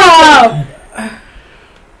 Stop.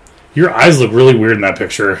 Your eyes look really weird in that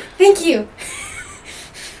picture. Thank you.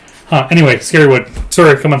 Huh. Anyway, Scarywood.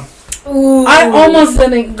 Sorry, come on. Ooh. I almost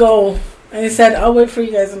didn't go. I said, I'll wait for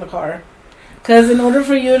you guys in the car. Because in order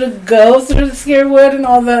for you to go through the Scarewood and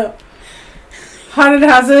all the haunted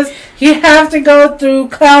houses, you have to go through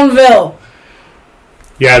Clownville.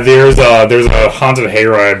 Yeah, there's a haunted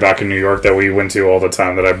hayride back in New York that we went to all the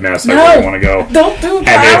time that I've missed. I really want to go. Don't do And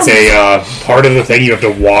clowns. it's a part of the thing you have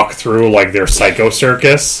to walk through, like their psycho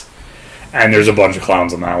circus, and there's a bunch of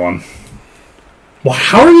clowns on that one. Well,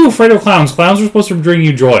 how are you afraid of clowns? Clowns are supposed to bring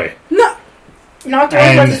you joy. No. Not the one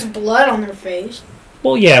where And- there's blood on their face.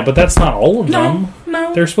 Well, yeah, but that's not all of them.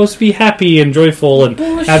 No. They're supposed to be happy and joyful and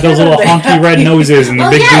Bullshit, have those little are they honky red happy? noses and the Oh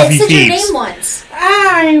big yeah, it goofy said your feet. name once.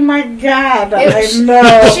 Oh my god. It I was-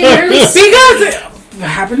 know. She literally Because it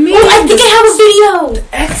happened to me. Oh, I think I have a video.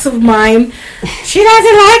 Ex of mine. She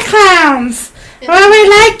doesn't like clowns. But we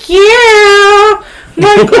like you.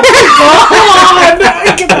 My god.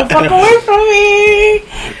 Get the fuck away from me.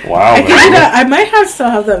 Wow, man. I might still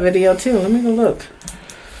have that video too. Let me go look.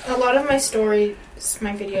 A lot of my stories,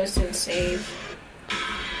 my videos didn't save.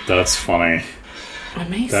 That's funny. I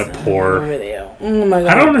may That send poor- a video. Oh my god!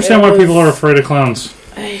 I don't understand why people are afraid of clowns.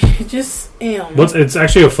 I just am. It's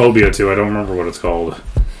actually a phobia too. I don't remember what it's called.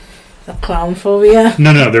 The clown phobia?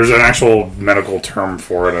 No. There's an actual medical term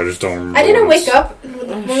for it. I just don't remember. I didn't what it's- wake up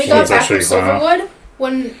when we It's got back actually from clown. Silverwood.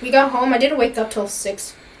 When we got home, I didn't wake up till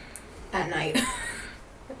 6 at night.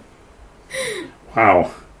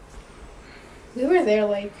 Wow. We were there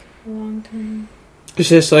like a long time. It's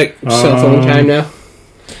just like cell phone time now.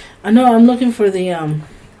 I know. I'm looking for the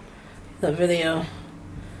video,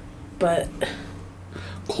 but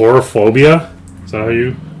Chlorophobia? Is that how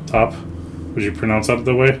you would you pronounce that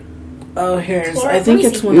the way? oh, here's. Chloro- I think let me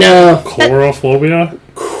it's see. one. No. Chlorophobia?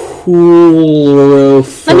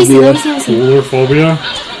 Coulrophobia. Let me see. Chlorophobia?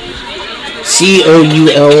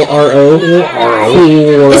 Coulro.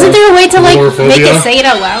 R-O? Isn't there a way to like Chlorophobia? make it say it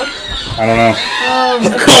out loud? I don't know.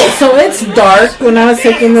 Okay, so it's dark when I was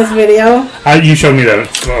taking this video. You showed me that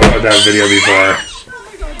video before.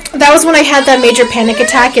 That was when I had that major panic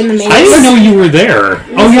attack in the maze. I didn't know you were there.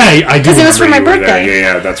 Oh yeah, I did. 'Cause it was for my remember you were there. birthday.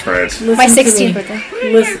 Yeah, that's right. My Listen to 16th me. birthday.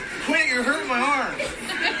 Listen. Quit, you're hurting my arm.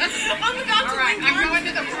 Alright, I'm going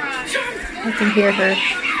to the front. I can hear her.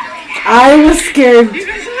 I was scared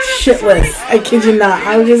shitless. I kid you not.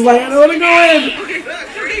 I was just like, I don't want to go in.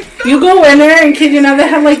 You go in there and kid you not, they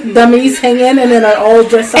have like dummies hanging and then are all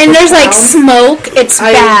dressed up. And as there's like clowns. smoke. It's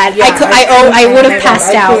bad. Yeah, I would have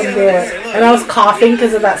passed I out. couldn't do it. And I was coughing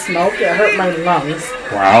because of that smoke. It hurt my lungs.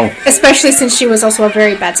 Wow, Especially since she was also a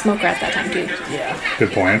very bad smoker at that time too. Yeah.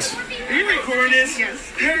 good point. Are you recording this? Yes.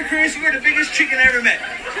 Remember, Chris, you were the biggest chicken I ever met.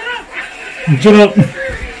 Shut up.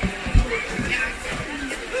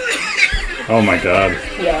 Oh my god.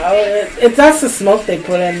 Yeah, that's the smoke they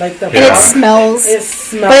put in, like the. And it Yeah. smells. It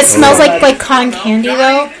smells. But it smells so like bad. cotton candy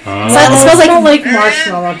though. So Oh, it smells like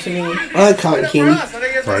marshmallow to me. I like cotton candy.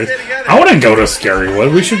 right. I want to go to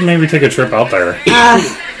Scarywood. We should maybe take a trip out there.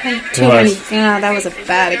 too What? many. Yeah, that was a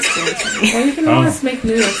bad experience for me. Well, you can always make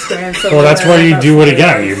new experience. Well, that's why you do it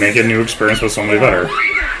again. You make a new experience with somebody better.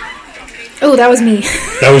 Oh, that was me.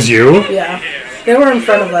 That was you? Yeah, they were in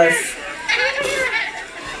front of us.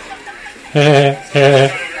 Hey,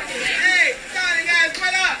 Johnny, guys,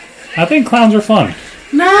 what up? I think clowns are fun.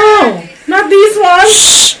 No, not these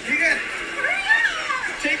ones. You got...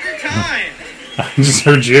 Take your time. I just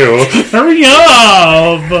heard you. Hurry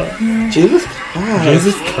up! Jesus Christ.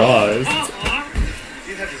 Jesus Christ.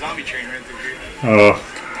 These have the zombie train right through here. Oh,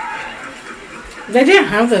 They didn't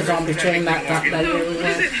have the zombie train that year we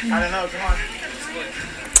went. I don't know, come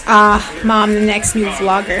on. Mom, the next new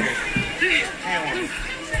vlogger.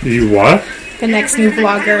 you what? The next new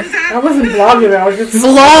vlogger. I wasn't vlogging. I was just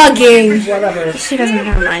Vlogging! whatever. She doesn't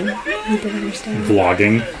never mind. You didn't understand.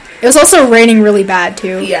 Vlogging. It was also raining really bad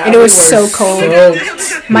too. Yeah, and it was we so were cold.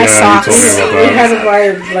 soaked. My Yeah, you socks. told me about We had that. to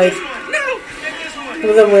buy like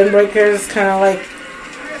with the windbreakers, kind of like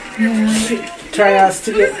try us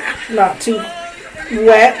to get not too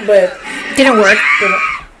wet, but Didn't work.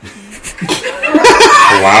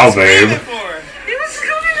 Wow, babe. He was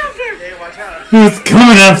coming up there. Hey, watch out. Who's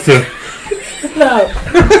coming after? no.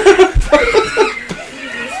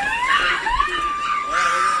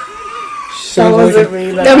 That Sounds like, wasn't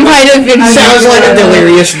me. That might have been sounds like a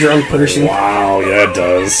delirious drunk person. Wow, yeah, it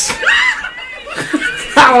does.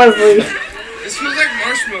 That was me. It smells like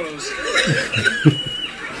marshmallows.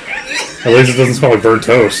 At least it doesn't smell like burnt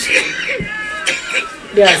toast.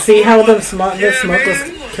 Yeah, see how the smoke was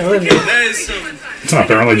killing me. That is some...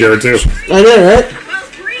 Apparently Jared too. I know, right?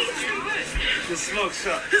 The smoke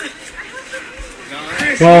sucks.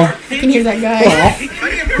 Well, I can hear that guy.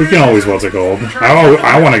 we can always what's it called.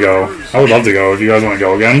 I want to go. I would love to go. If you guys want to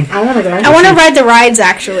go again. I want to go. I want to ride the rides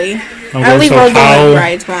actually. I only so rode the how-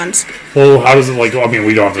 rides once. Well, how does it like? I mean,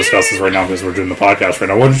 we don't have to discuss this right now because we're doing the podcast right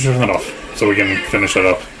now. Why don't you turn that off so we can finish it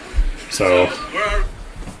up? So,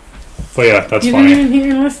 but yeah, that's You funny. didn't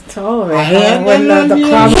even hear listen to all of it. When the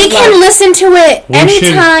crowd He was can listen to it We should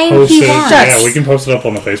anytime post he it- wants. Yeah, we can post it up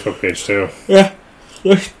on the Facebook page too. Yeah.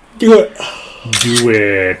 Let's do it. Do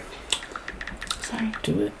it.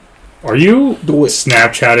 do it. Are you Do it.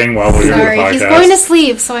 Snapchatting while we're doing the Sorry, podcast? he's going to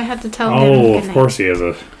sleep, so I had to tell him. Oh, good of night. course he is.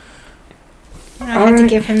 I had to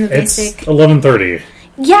give him the It's basic. 11:30.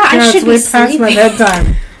 Yeah, I Yeah, should it's be way past my sleeping.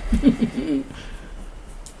 bedtime.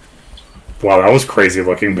 Wow, that was crazy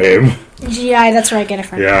looking, babe. Yeah, that's where I get it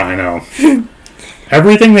from. Yeah, I know.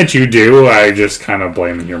 Everything that you do, I just kind of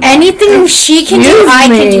blame your mom. Anything she can do, Excuse I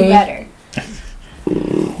can me. do better.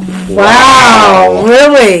 Wow,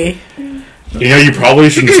 really? You know, you probably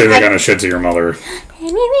shouldn't say that kind of shit to your mother.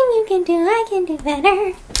 Anything you can do, I can do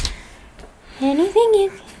better. Anything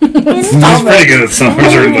you can. He's pretty good at some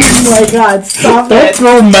certain Oh things. my god, stop Don't it.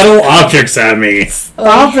 throw metal objects at me.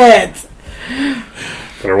 Stop it.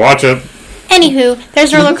 Better watch it. Anywho,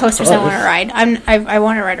 there's roller coasters I want to ride. I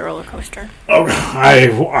want to ride a roller coaster. Oh,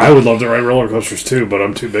 I would love to ride roller coasters too, but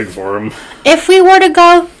I'm too big for them. If we were to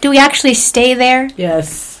go, do we actually stay there?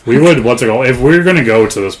 Yes. We would. What's it called? If we're gonna go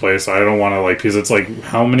to this place, I don't want to because it's like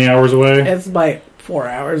how many hours away? It's like 4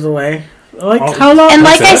 hours away. Like, Oh. how long? And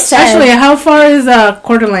like I That's said, Actually, how far is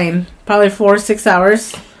Coeur d'Alene? Probably 4-6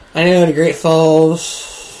 hours. I know the Great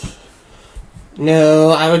Falls. No,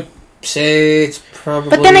 I would say it's probably.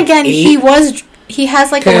 but then again, 8. he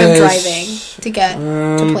has like a way of 'Cause, driving to get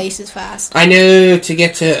to places fast. I know to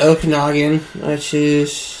get to Okanagan, which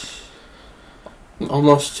is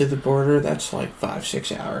almost to the border. That's like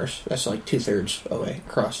 5-6 hours. That's like 2/3 away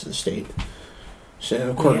across to the state.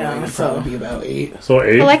 So Coeur d'Alene Yeah, would so- probably be about 8. So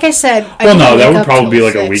 8. But like I said, I Well, didn't no, that wake would up probably be till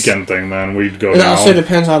like a 6. weekend thing. Then we'd go It down. also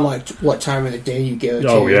depends on like what time of the day you go to.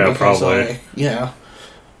 Oh, yeah, because, probably. Like,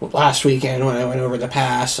 last weekend when I went over the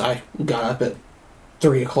pass, I got up at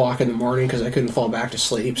 3 o'clock in the morning because I couldn't fall back to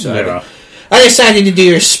sleep. So Yeah. I decided to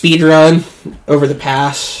do a speed run over the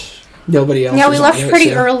pass. Nobody else. Yeah, was we on left it, pretty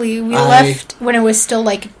so early. We I- left when it was still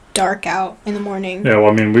like dark out in the morning. Yeah, well,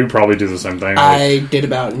 I mean, we'd probably do the same thing. I did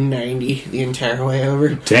about 90 the entire way over.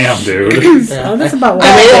 Damn, dude. Oh, that's about what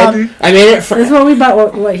I made it. Um, I made it. That's what we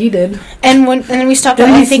about what he did. And then we stopped at,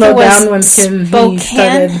 Then I he think it slowed was down when he Spokane.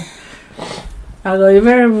 started. I go, you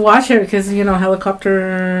better watch it because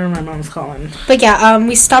helicopter. My mom's calling. But yeah,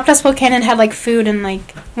 we stopped at Spokane and had like food and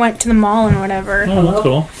like went to the mall and whatever. Oh, that's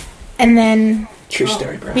cool. And then True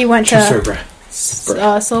story, bro. we went True story, to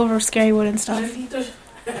bro. Silver Scarywood and stuff.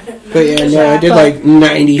 But yeah, no, I did like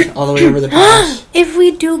 90 all the way over the pass. If we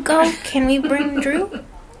do go, can we bring Drew?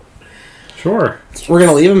 Sure. We're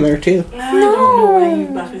gonna leave him there too.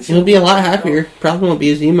 No. He'll be a lot happier. Probably won't be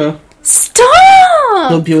as emo. Stop!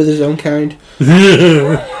 He'll be with his own kind.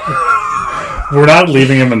 We're not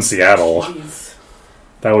leaving him in Seattle.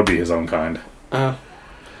 That would be his own kind.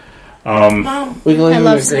 We can leave I him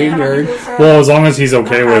love in a graveyard. Well, as long as he's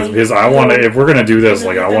okay with his, I want to. If we're gonna do this,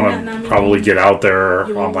 like, I want to probably get out there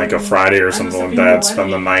on like a Friday or something like that,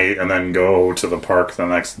 spend the night, and then go to the park the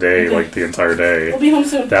next day, like the entire day. Be home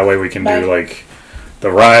soon. That way, we can do like the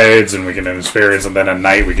rides and we can experience, and then at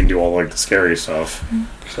night we can do all like the scary stuff.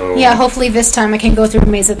 So Yeah, hopefully this time I can go through the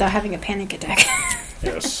maze without having a panic attack.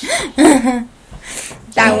 yes.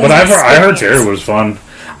 That was But I heard experience. Jared was fun.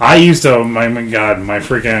 I used to, my God, my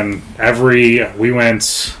freaking we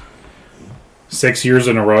went 6 years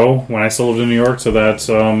in a row when I still lived in New York. So that's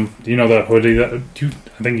you know that hoodie that I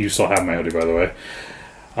think you still have my hoodie, by the way.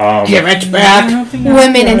 Give it back.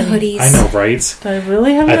 Women in hoodies. I know, right? Do I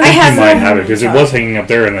really have I that? think have you might one. have it because it was hanging up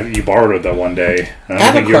there, and you borrowed it that one day. And I I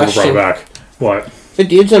have don't think a you ever brought question. it back. What? If a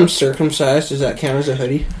dude's uncircumcised, does that count as a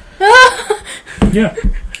hoodie? Yeah,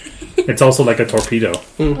 it's also like a torpedo.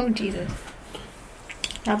 Oh, Jesus.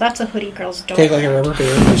 Now that's a hoodie girls don't. Take like a rubber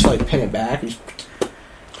band, just like pin it back. And just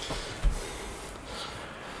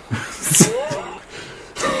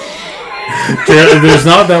There's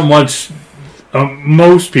not that much.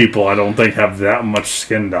 Most people, I don't think, have that much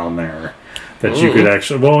skin down there that you could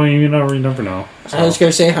actually. Well, you never know. I was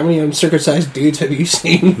gonna say, how many uncircumcised dudes have you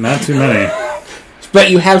seen? Not too many. But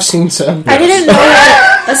you have seen some. I didn't know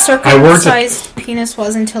what a I worked circumcised penis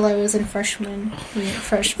was until I was in freshman.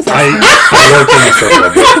 Freshman. I worked in a strip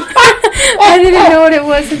club. I didn't know what it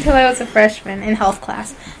was until I was a freshman in health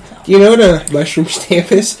class. Do you know what a mushroom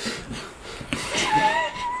stamp is?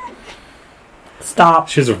 Stop.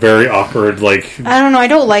 She's a very awkward, like. I don't know. I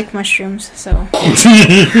don't like mushrooms, so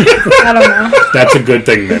I don't know. That's a good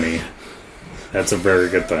thing, Minnie. That's a very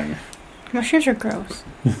good thing. Mushrooms are gross.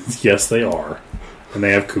 Yes, they are. And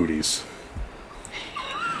they have cooties.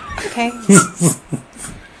 Okay.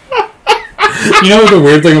 You know, the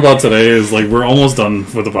weird thing about today is, like, we're almost done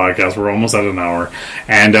with the podcast. We're almost at an hour.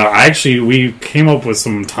 And we came up with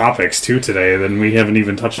some topics, too, today, then we haven't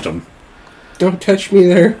even touched them. Don't touch me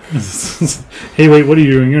there. Hey, wait, what are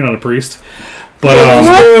you doing? You're not a priest. But,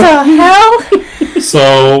 What the hell?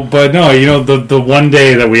 so, but no, you know, the one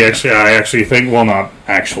day that I actually think, well, not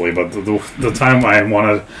actually, but the time I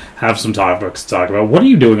want to have some topics to talk about, what are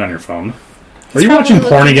you doing on your phone? Are you watching probably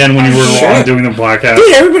porn looking again when you were Sure. doing the podcast?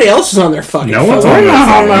 Dude, everybody else is on their fucking No one's phone. on their not on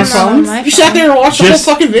phone. our Not on phones. my You sat phone. there and watched the whole Just-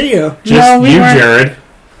 fucking video. Just No, we you, weren't. Jared. We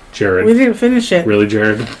Jared. didn't finish it. Really,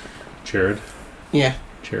 Jared? Jared? Yeah,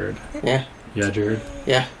 Jared. yeah, Yeah, Jared.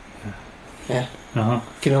 yeah. Yeah. Uh-huh.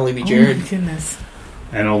 Can only be Oh Jared. my goodness.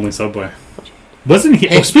 And only Subway. Wasn't he?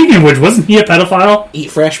 Oh, speaking of which, wasn't he a pedophile? Eat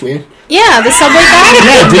fresh, man. Yeah, the Subway guy.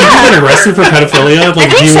 Yeah, did he get arrested for pedophilia? Like, I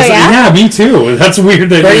think he so, was, yeah. me too. That's weird.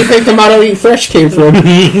 That Where do you think the motto "Eat fresh" came from? Oh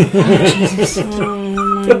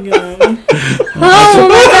my god. Oh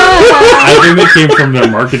my god. I think it came from their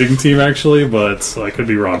marketing team, actually, but I could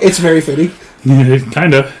be wrong. It's very fitting.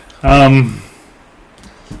 Kind of.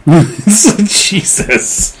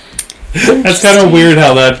 Jesus. That's kind of weird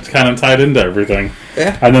how that kind of tied into everything.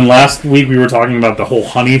 Yeah. And then last week we were talking about the whole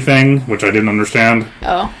honey thing, which I didn't understand.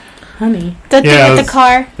 Oh. Honey. The thing with the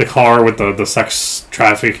car. The car with the sex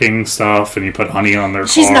trafficking stuff, and you put honey on their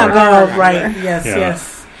She's car. not gonna Oh, remember. right. Yes, Yeah.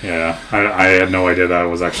 yes. Yeah, I had no idea that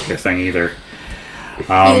was actually a thing either.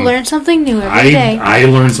 You learn something new every day. I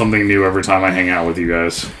learn something new every time I hang out with you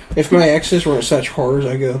guys. If my exes weren't such whores,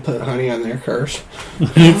 I'd go put honey on their cars.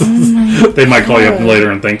 They might call you up later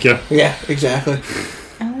and thank you. Yeah, exactly.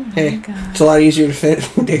 Oh my Hey, god. it's a lot easier to fit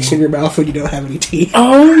dicks in your mouth when you don't have any teeth.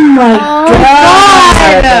 Oh my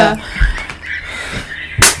god.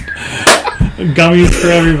 Gummies for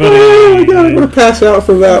everybody. Oh, God, I'm gonna pass out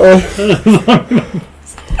from that one.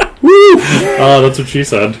 Woo! Oh, that's what she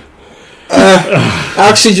said.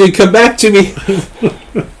 Oxygen, come back to me.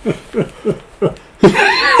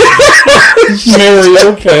 Mary,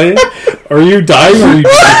 okay? Are you dying or are you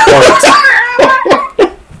just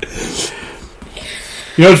fart?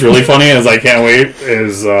 You know what's really funny is I can't wait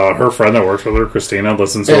is her friend that works with her, Christina,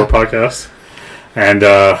 listens to Yeah. our podcast. And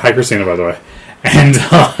hi, Christina, by the way. And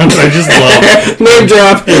I just love Name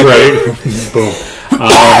drop. right, boom.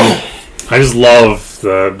 I just love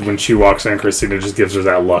when she walks in, Christina just gives her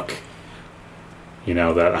that look. You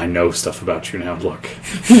know, that I know stuff about you now look.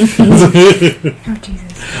 Oh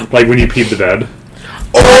Jesus. Like when you peed the bed.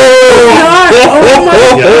 God. Oh my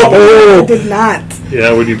Yeah, god. I did not.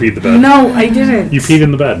 yeah, when you peed the bed. No, I didn't. You peed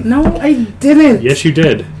in the bed. No, I didn't. Yes, you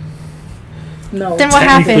did. No. Then what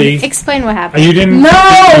happened? Technically- Explain what happened. You didn't. No!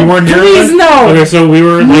 You weren't here. Please, then? no! Okay, so we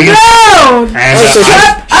were. Like, No! And, Oh, so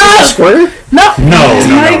Shut she's a up! squirter? No! no, Oh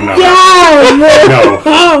no, my no, no,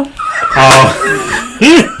 god!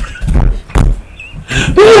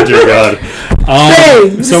 Oh dear God.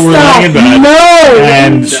 Babe, So we're stop. laying in bed, No!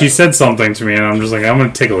 and she said something to me, and I'm just like, I'm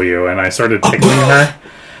going to tickle you, and I started tickling her,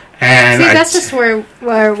 and See, that's just where it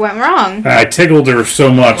went wrong. I tickled her so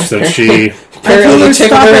much that she, Apparently you the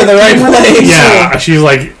tickle stop her in the it. right place. yeah, she's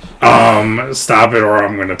like, stop it, or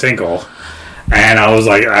I'm going to tinkle, and I was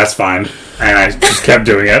like, that's fine, and I just kept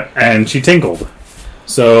doing it, and she tinkled.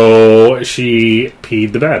 So she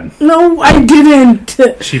peed the bed. No, I didn't.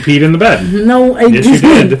 She peed in the bed. No, I Yes, you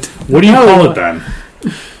didn't. did. What do you No. call it then?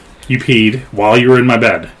 You peed while you were in my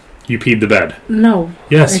bed. You peed the bed. No.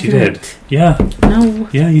 Yes, I you did. didn't. Yeah, No.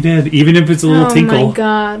 yeah, you did. Even if it's a little Oh tinkle. my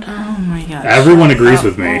god. Oh my god. Everyone agrees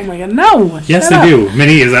with Oh me. my god. No. Yes, Shut they up. do.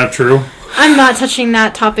 Minnie, is that true? I'm not touching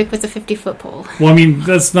that topic with a 50-foot pole. Well, I mean,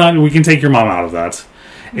 that's not. We can take your mom out of that.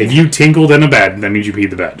 If you tinkled in a bed, that means you peed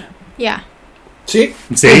the bed. Yeah. See?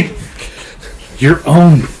 See? Your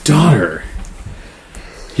own daughter.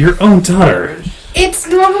 Your own daughter. It's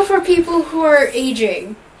normal for people who are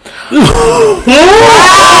aging. Oh,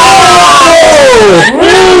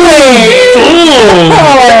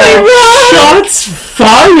 shots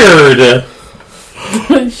fired.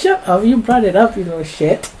 Shut up. You brought it up, you little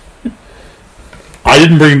shit. I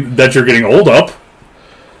didn't bring that you're getting old up.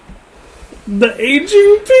 The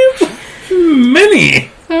aging people. Minnie.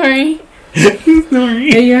 Sorry.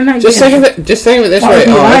 Hey, you're not Just think of it this way, Oz.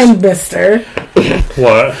 line, mister.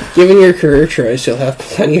 What? Given your career choice, you'll have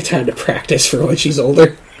plenty of time to practice for when she's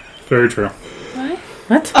older. Very true.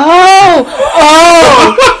 What? Oh!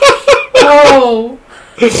 Oh!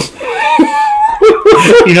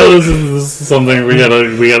 You know, this is something we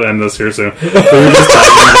gotta end this here soon. We were just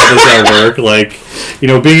talking about this at work, like, you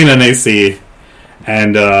know, being an NAC,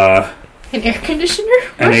 and An air conditioner?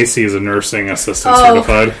 NAC is a nursing assistant Oh.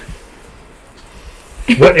 certified.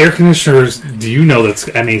 What air conditioners do you know that's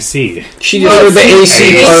NAC? She just heard the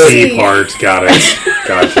AC part. AC part, got it.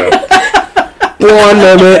 Gotcha. One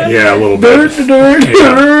moment. Yeah, a little bit.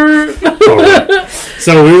 Yeah. Totally.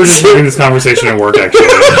 So we were just having this conversation at work, actually.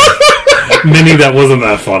 Minnie, that wasn't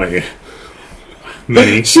that funny.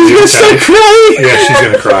 Minnie, She's gonna start crying. yeah, she's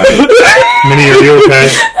gonna cry. Minnie, are you okay?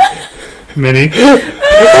 Minnie?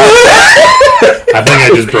 I think I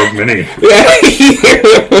just broke Minnie.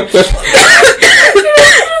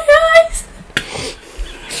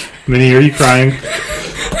 Minnie, are you crying?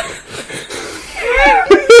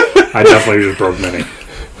 I definitely just broke Minnie.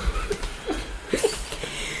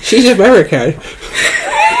 She's American.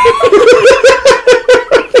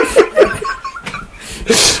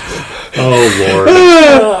 Oh, Lord.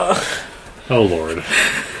 Oh, Lord.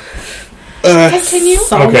 Continue.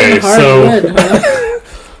 Solid Okay, hardwood, huh?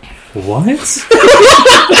 What?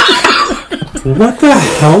 What the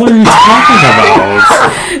hell are you talking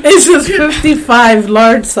about? It says 55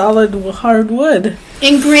 large solid hardwood.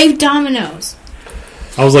 Engraved dominoes.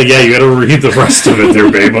 I was like, yeah, you gotta read the rest of it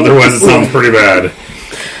there, babe. Otherwise, it sounds pretty bad.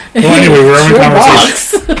 Well, anyway, we're having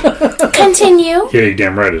a conversation. Continue. Yeah, you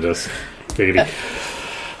damn right it is. Biggity.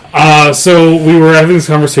 So we were having this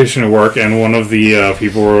conversation at work, and one of the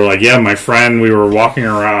people were like, yeah, my friend, we were walking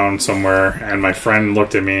around somewhere, and my friend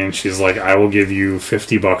looked at me, and she's like, I will give you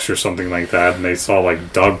 $50 or something like that, and they saw,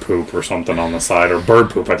 like, dog poop or something on the side, or bird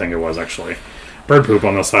poop, I think it was, actually. Bird poop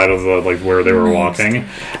on the side of the, like, where they were walking,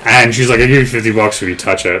 and she's like, I'll give you $50 if you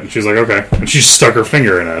touch it, and she's like, okay, and she stuck her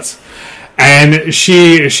finger in it. And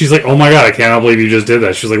she's like, oh my god, I cannot believe you just did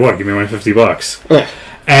that. She's like, what, give me my $50.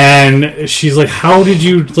 And she's like, how did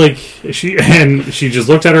you, like, she just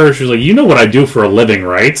looked at her, she was like, you know what I do for a living,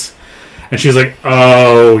 right? And she's like,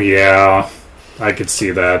 oh, yeah, I could see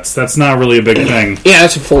that. That's not really a big thing. Yeah,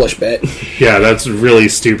 that's a foolish bet. Yeah, that's really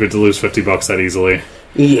stupid to lose $50 that easily.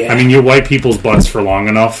 Yeah. I mean, you wipe people's butts for long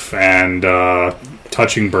enough, and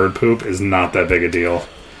touching bird poop is not that big a deal.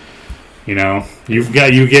 You know, you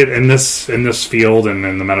get in this field and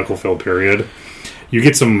in the medical field period, you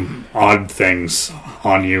get some odd things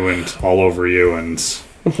on you and all over you, and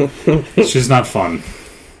it's just not fun.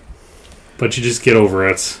 But you just get over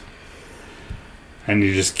it, and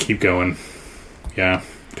you just keep going. Yeah,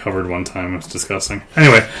 covered one time. It was disgusting.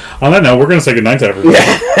 Anyway, on that note, we're going to say goodnight to everybody.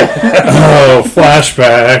 Oh,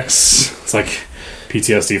 flashbacks. It's like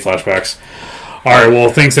PTSD flashbacks. All right, well,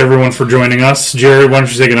 thanks everyone for joining us. Jerry, why don't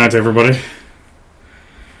you say goodnight to everybody?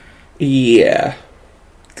 Yeah.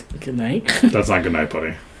 Good night. That's not goodnight,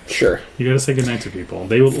 buddy. Sure. You gotta say goodnight to people.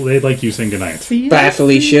 They like you saying goodnight. Bye,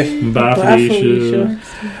 Felicia. Bye, Felicia.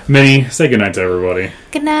 Minnie, say goodnight to everybody.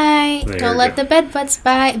 Good night. There Don't you let go. the bed bugs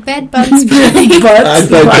bite. Bed bugs bite. Butts.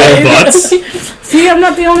 Bed butts? See, I'm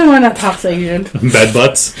not the only one that talks Asian. Bed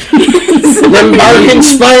butts? Them barking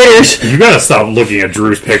spiders. You gotta stop looking at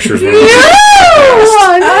Drew's pictures. When No!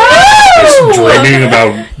 dreaming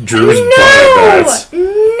about Drew's butt butts.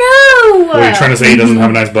 No! What, are you trying to say he doesn't have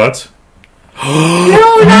a nice butt? No,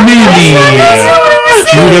 not Minnie!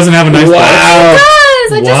 Drew doesn't have a nice butt? Wow.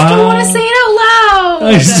 I just don't Wow. want to say it out loud.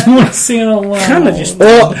 I just want to say it out loud. Kind of just.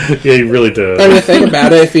 Well, Yeah, you really do. I mean, think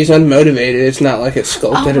about it. If he's unmotivated, it's not like it's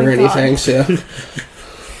sculpted Oh my or anything, so.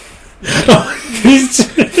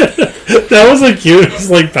 That was a cute,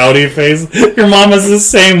 like, pouty face. Your mom has the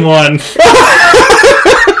same one.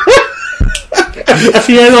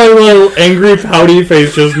 She had a little angry, pouty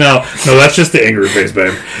face just now. No, that's just the angry face,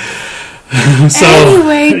 babe. So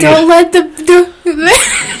Anyway, don't let the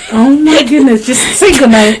Oh my goodness, just say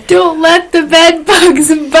goodnight. don't let the bed bugs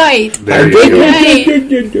bite. there you Good go.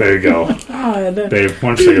 night. There you go, God. babe. Why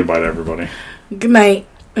don't you say goodbye to everybody? Good night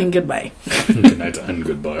and goodbye. Good night and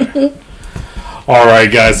goodbye. All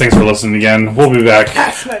right, guys. Thanks for listening again. We'll be back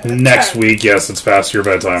next week. Yes, it's past your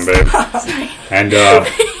bedtime, babe. And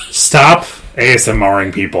stop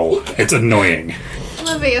ASMRing people. It's annoying. I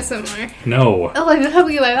love ASMR. No, I like the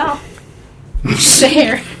hubby my mouth. The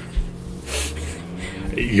hair.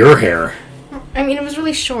 your hair. I mean, it was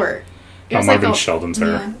really short. It That was might have been a- Sheldon's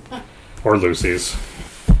hair. Yeah. Or Lucy's.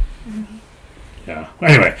 Yeah.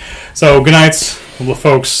 Anyway, so good nights,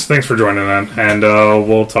 folks. Thanks for joining in, and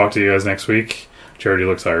we'll talk to you guys next week. Jared, you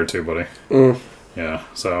look tired too, buddy. Yeah.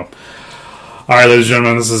 So, all right, ladies and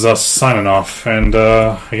gentlemen, this is us signing off, and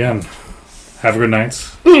again, have a good night,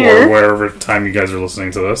 or wherever time you guys are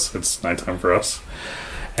listening to this. It's nighttime for us,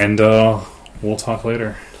 and we'll talk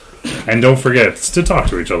later. And don't forget to talk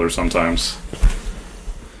to each other sometimes.